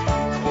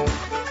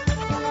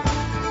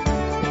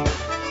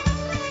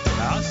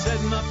 I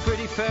said, my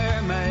pretty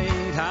fair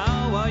maid,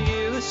 how are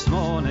you this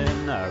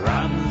morning?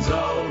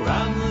 Ranzo,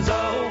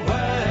 Ranzo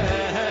way.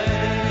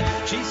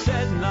 She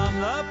said none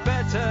the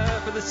better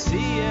for the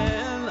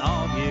seeing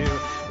of you.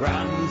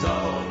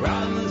 Ranzo,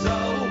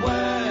 Ranzo way.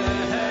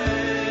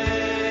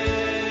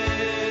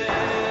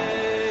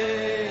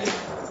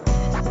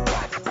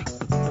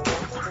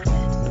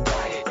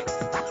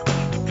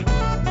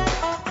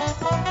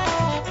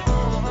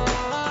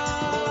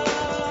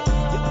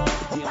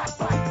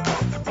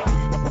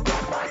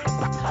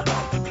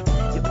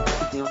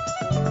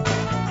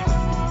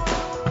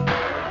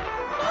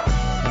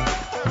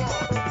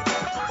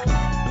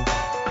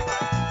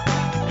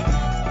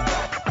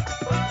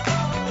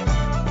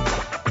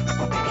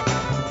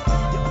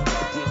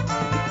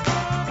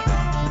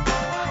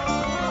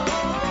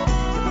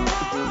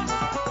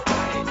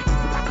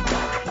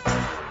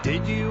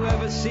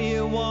 see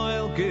a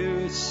wild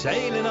goose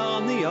sailing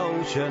on the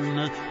ocean.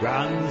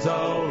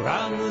 Ranzo,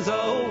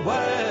 Ranzo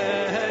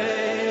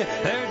way.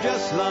 They're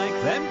just like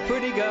them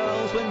pretty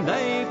girls when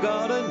they've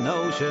got a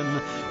notion.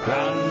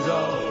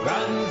 Ranzo,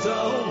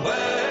 Ranzo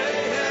way.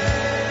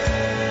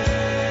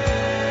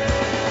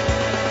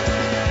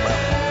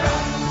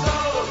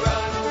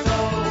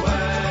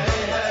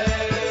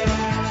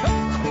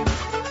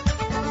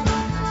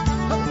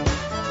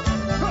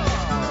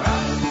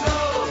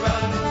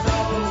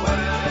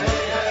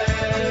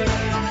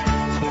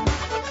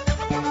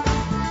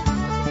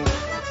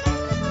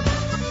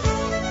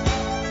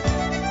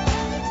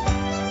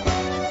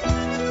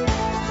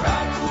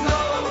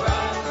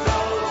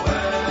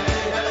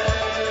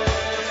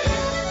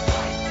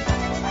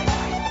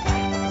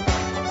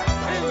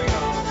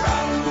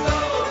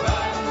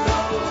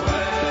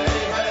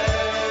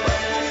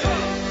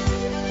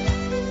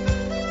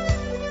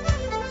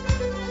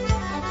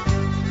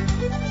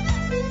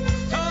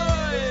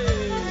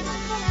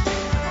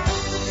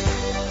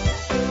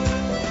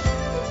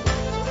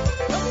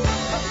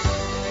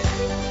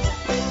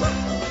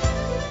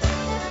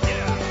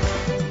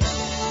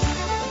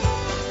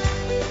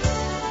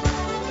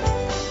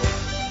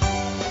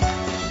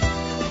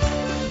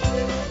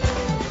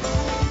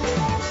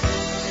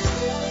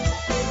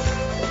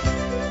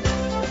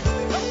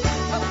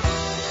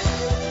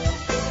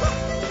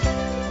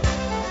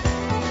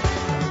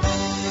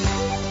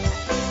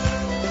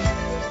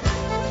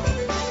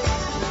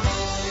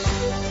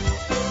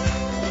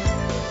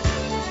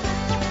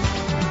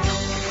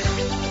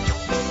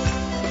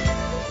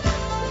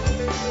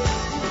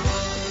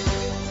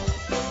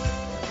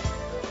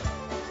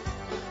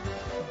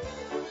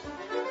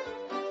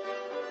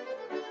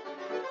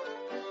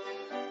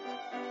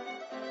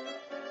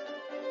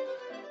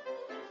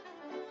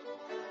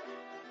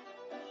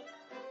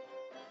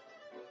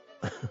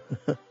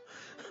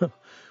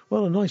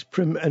 Well, a nice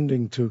prim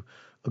ending to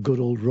a good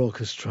old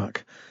raucous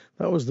track.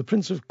 That was the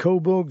Prince of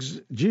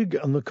Coburg's Jig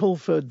and the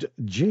Culford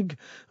Jig,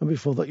 and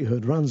before that you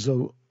heard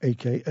Ranzo,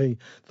 a.k.a.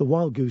 the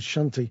Wild Goose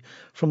Shanty,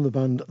 from the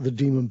band The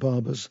Demon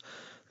Barbers.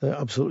 They're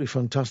absolutely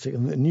fantastic,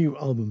 and the new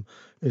album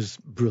is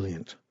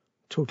brilliant.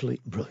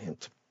 Totally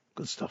brilliant.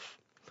 Good stuff.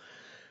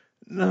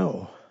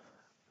 Now,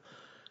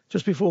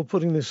 just before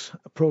putting this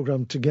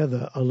programme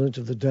together, I learnt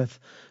of the death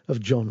of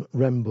John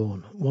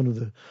Remborn, one of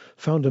the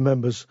founder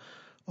members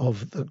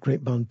of the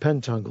great band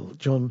Pentangle.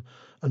 John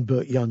and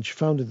Bert Jansch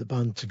founded the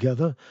band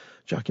together.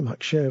 Jackie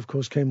McShea, of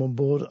course, came on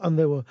board, and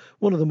they were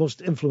one of the most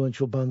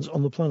influential bands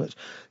on the planet.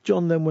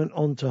 John then went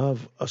on to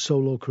have a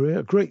solo career,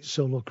 a great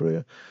solo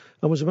career,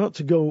 and was about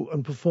to go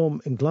and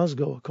perform in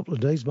Glasgow a couple of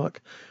days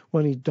back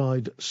when he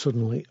died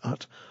suddenly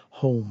at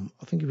home.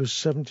 I think he was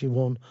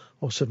 71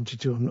 or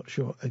 72, I'm not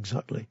sure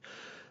exactly.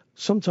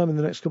 Sometime in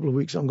the next couple of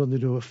weeks, I'm going to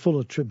do a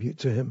fuller tribute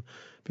to him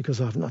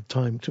because I haven't had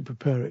time to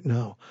prepare it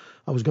now.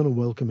 I was going to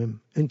welcome him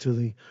into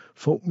the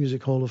Folk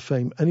Music Hall of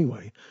Fame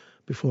anyway,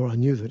 before I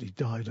knew that he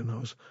died, and I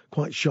was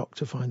quite shocked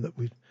to find that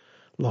we'd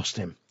lost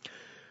him.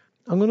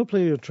 I'm going to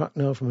play you a track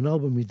now from an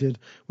album we did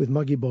with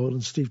Maggie Boyle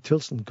and Steve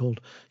Tilson called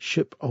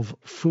Ship of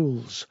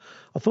Fools.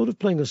 I thought of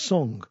playing a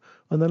song,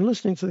 and then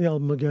listening to the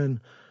album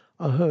again,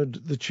 I heard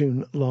the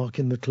tune Lark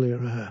in the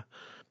Clear Air.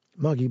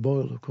 Maggie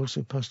Boyle, of course,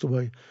 who passed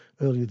away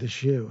earlier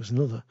this year, was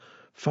another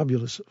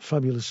fabulous,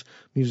 fabulous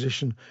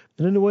musician.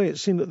 And in a way, it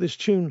seemed that this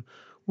tune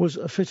was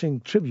a fitting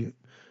tribute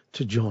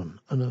to John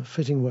and a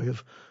fitting way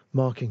of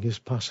marking his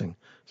passing.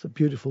 It's a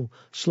beautiful,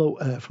 slow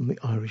air from the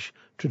Irish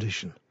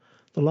tradition.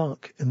 The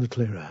Lark in the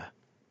Clear Air.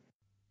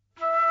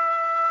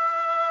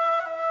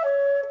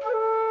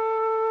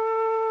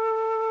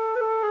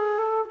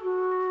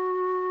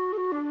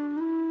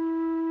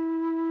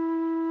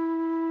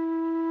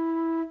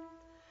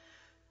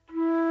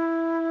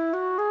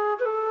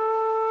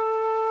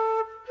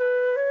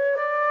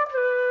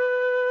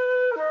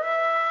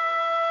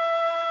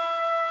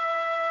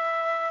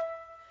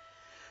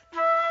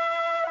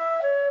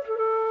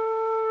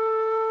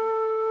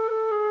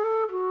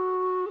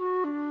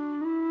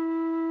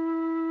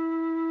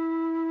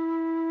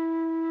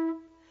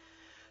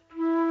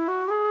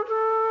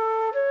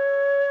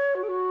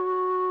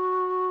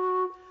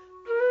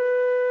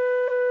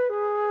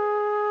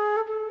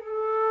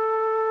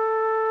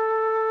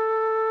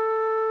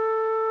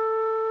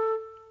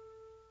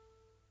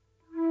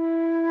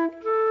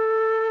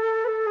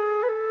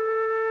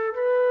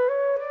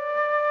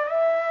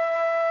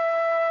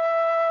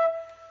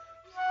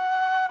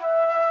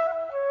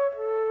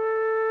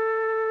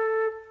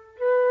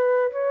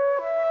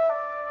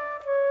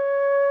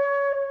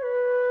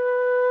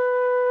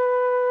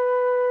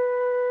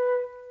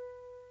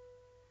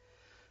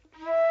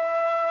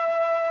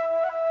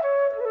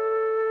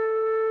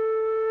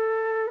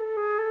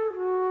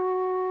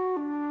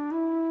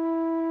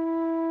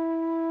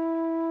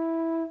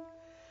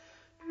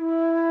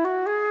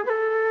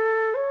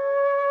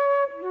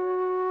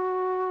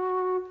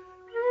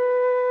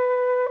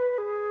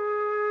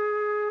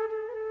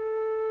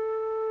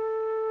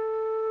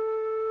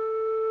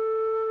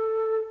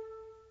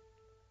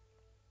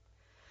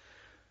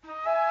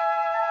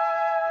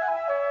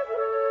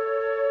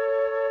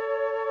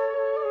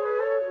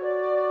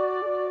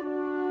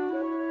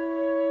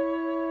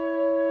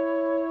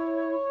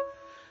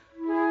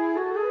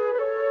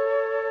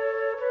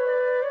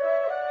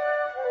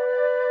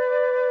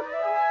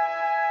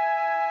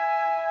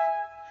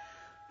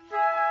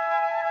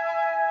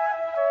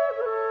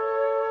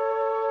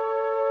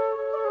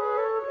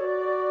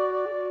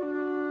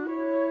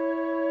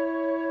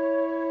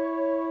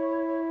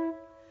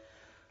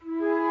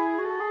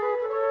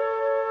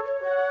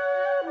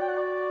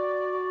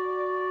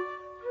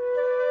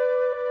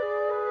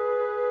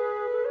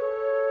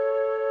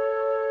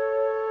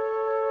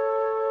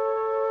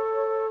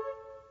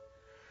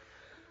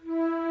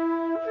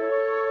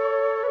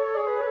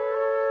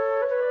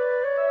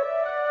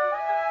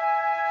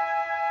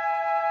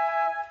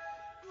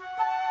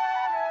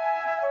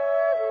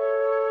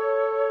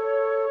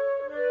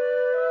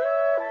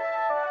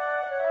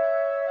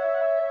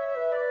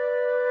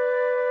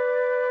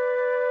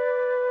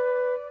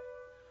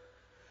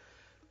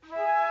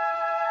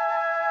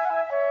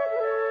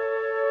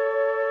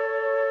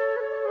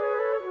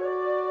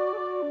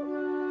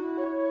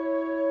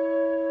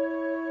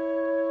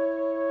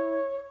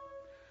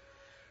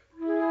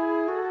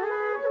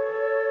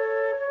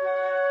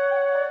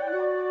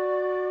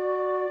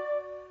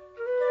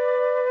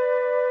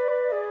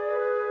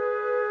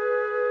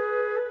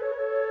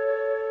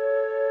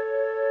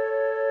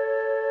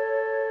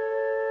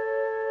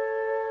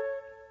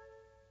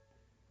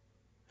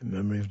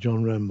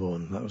 John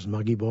Renbourn. That was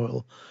Maggie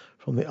Boyle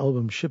from the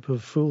album Ship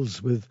of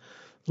Fools with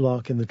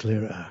Lark in the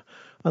Clear Air.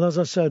 And as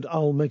I said,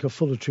 I'll make a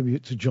fuller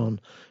tribute to John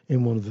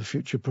in one of the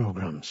future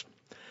programmes.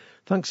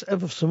 Thanks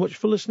ever so much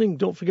for listening.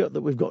 Don't forget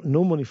that we've got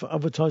no money for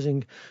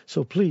advertising,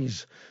 so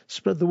please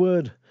spread the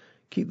word,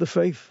 keep the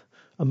faith,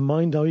 and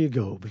mind how you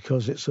go,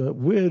 because it's a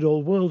weird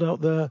old world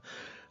out there,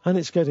 and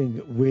it's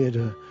getting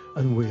weirder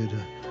and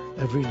weirder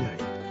every day.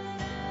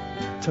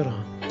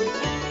 Ta-da.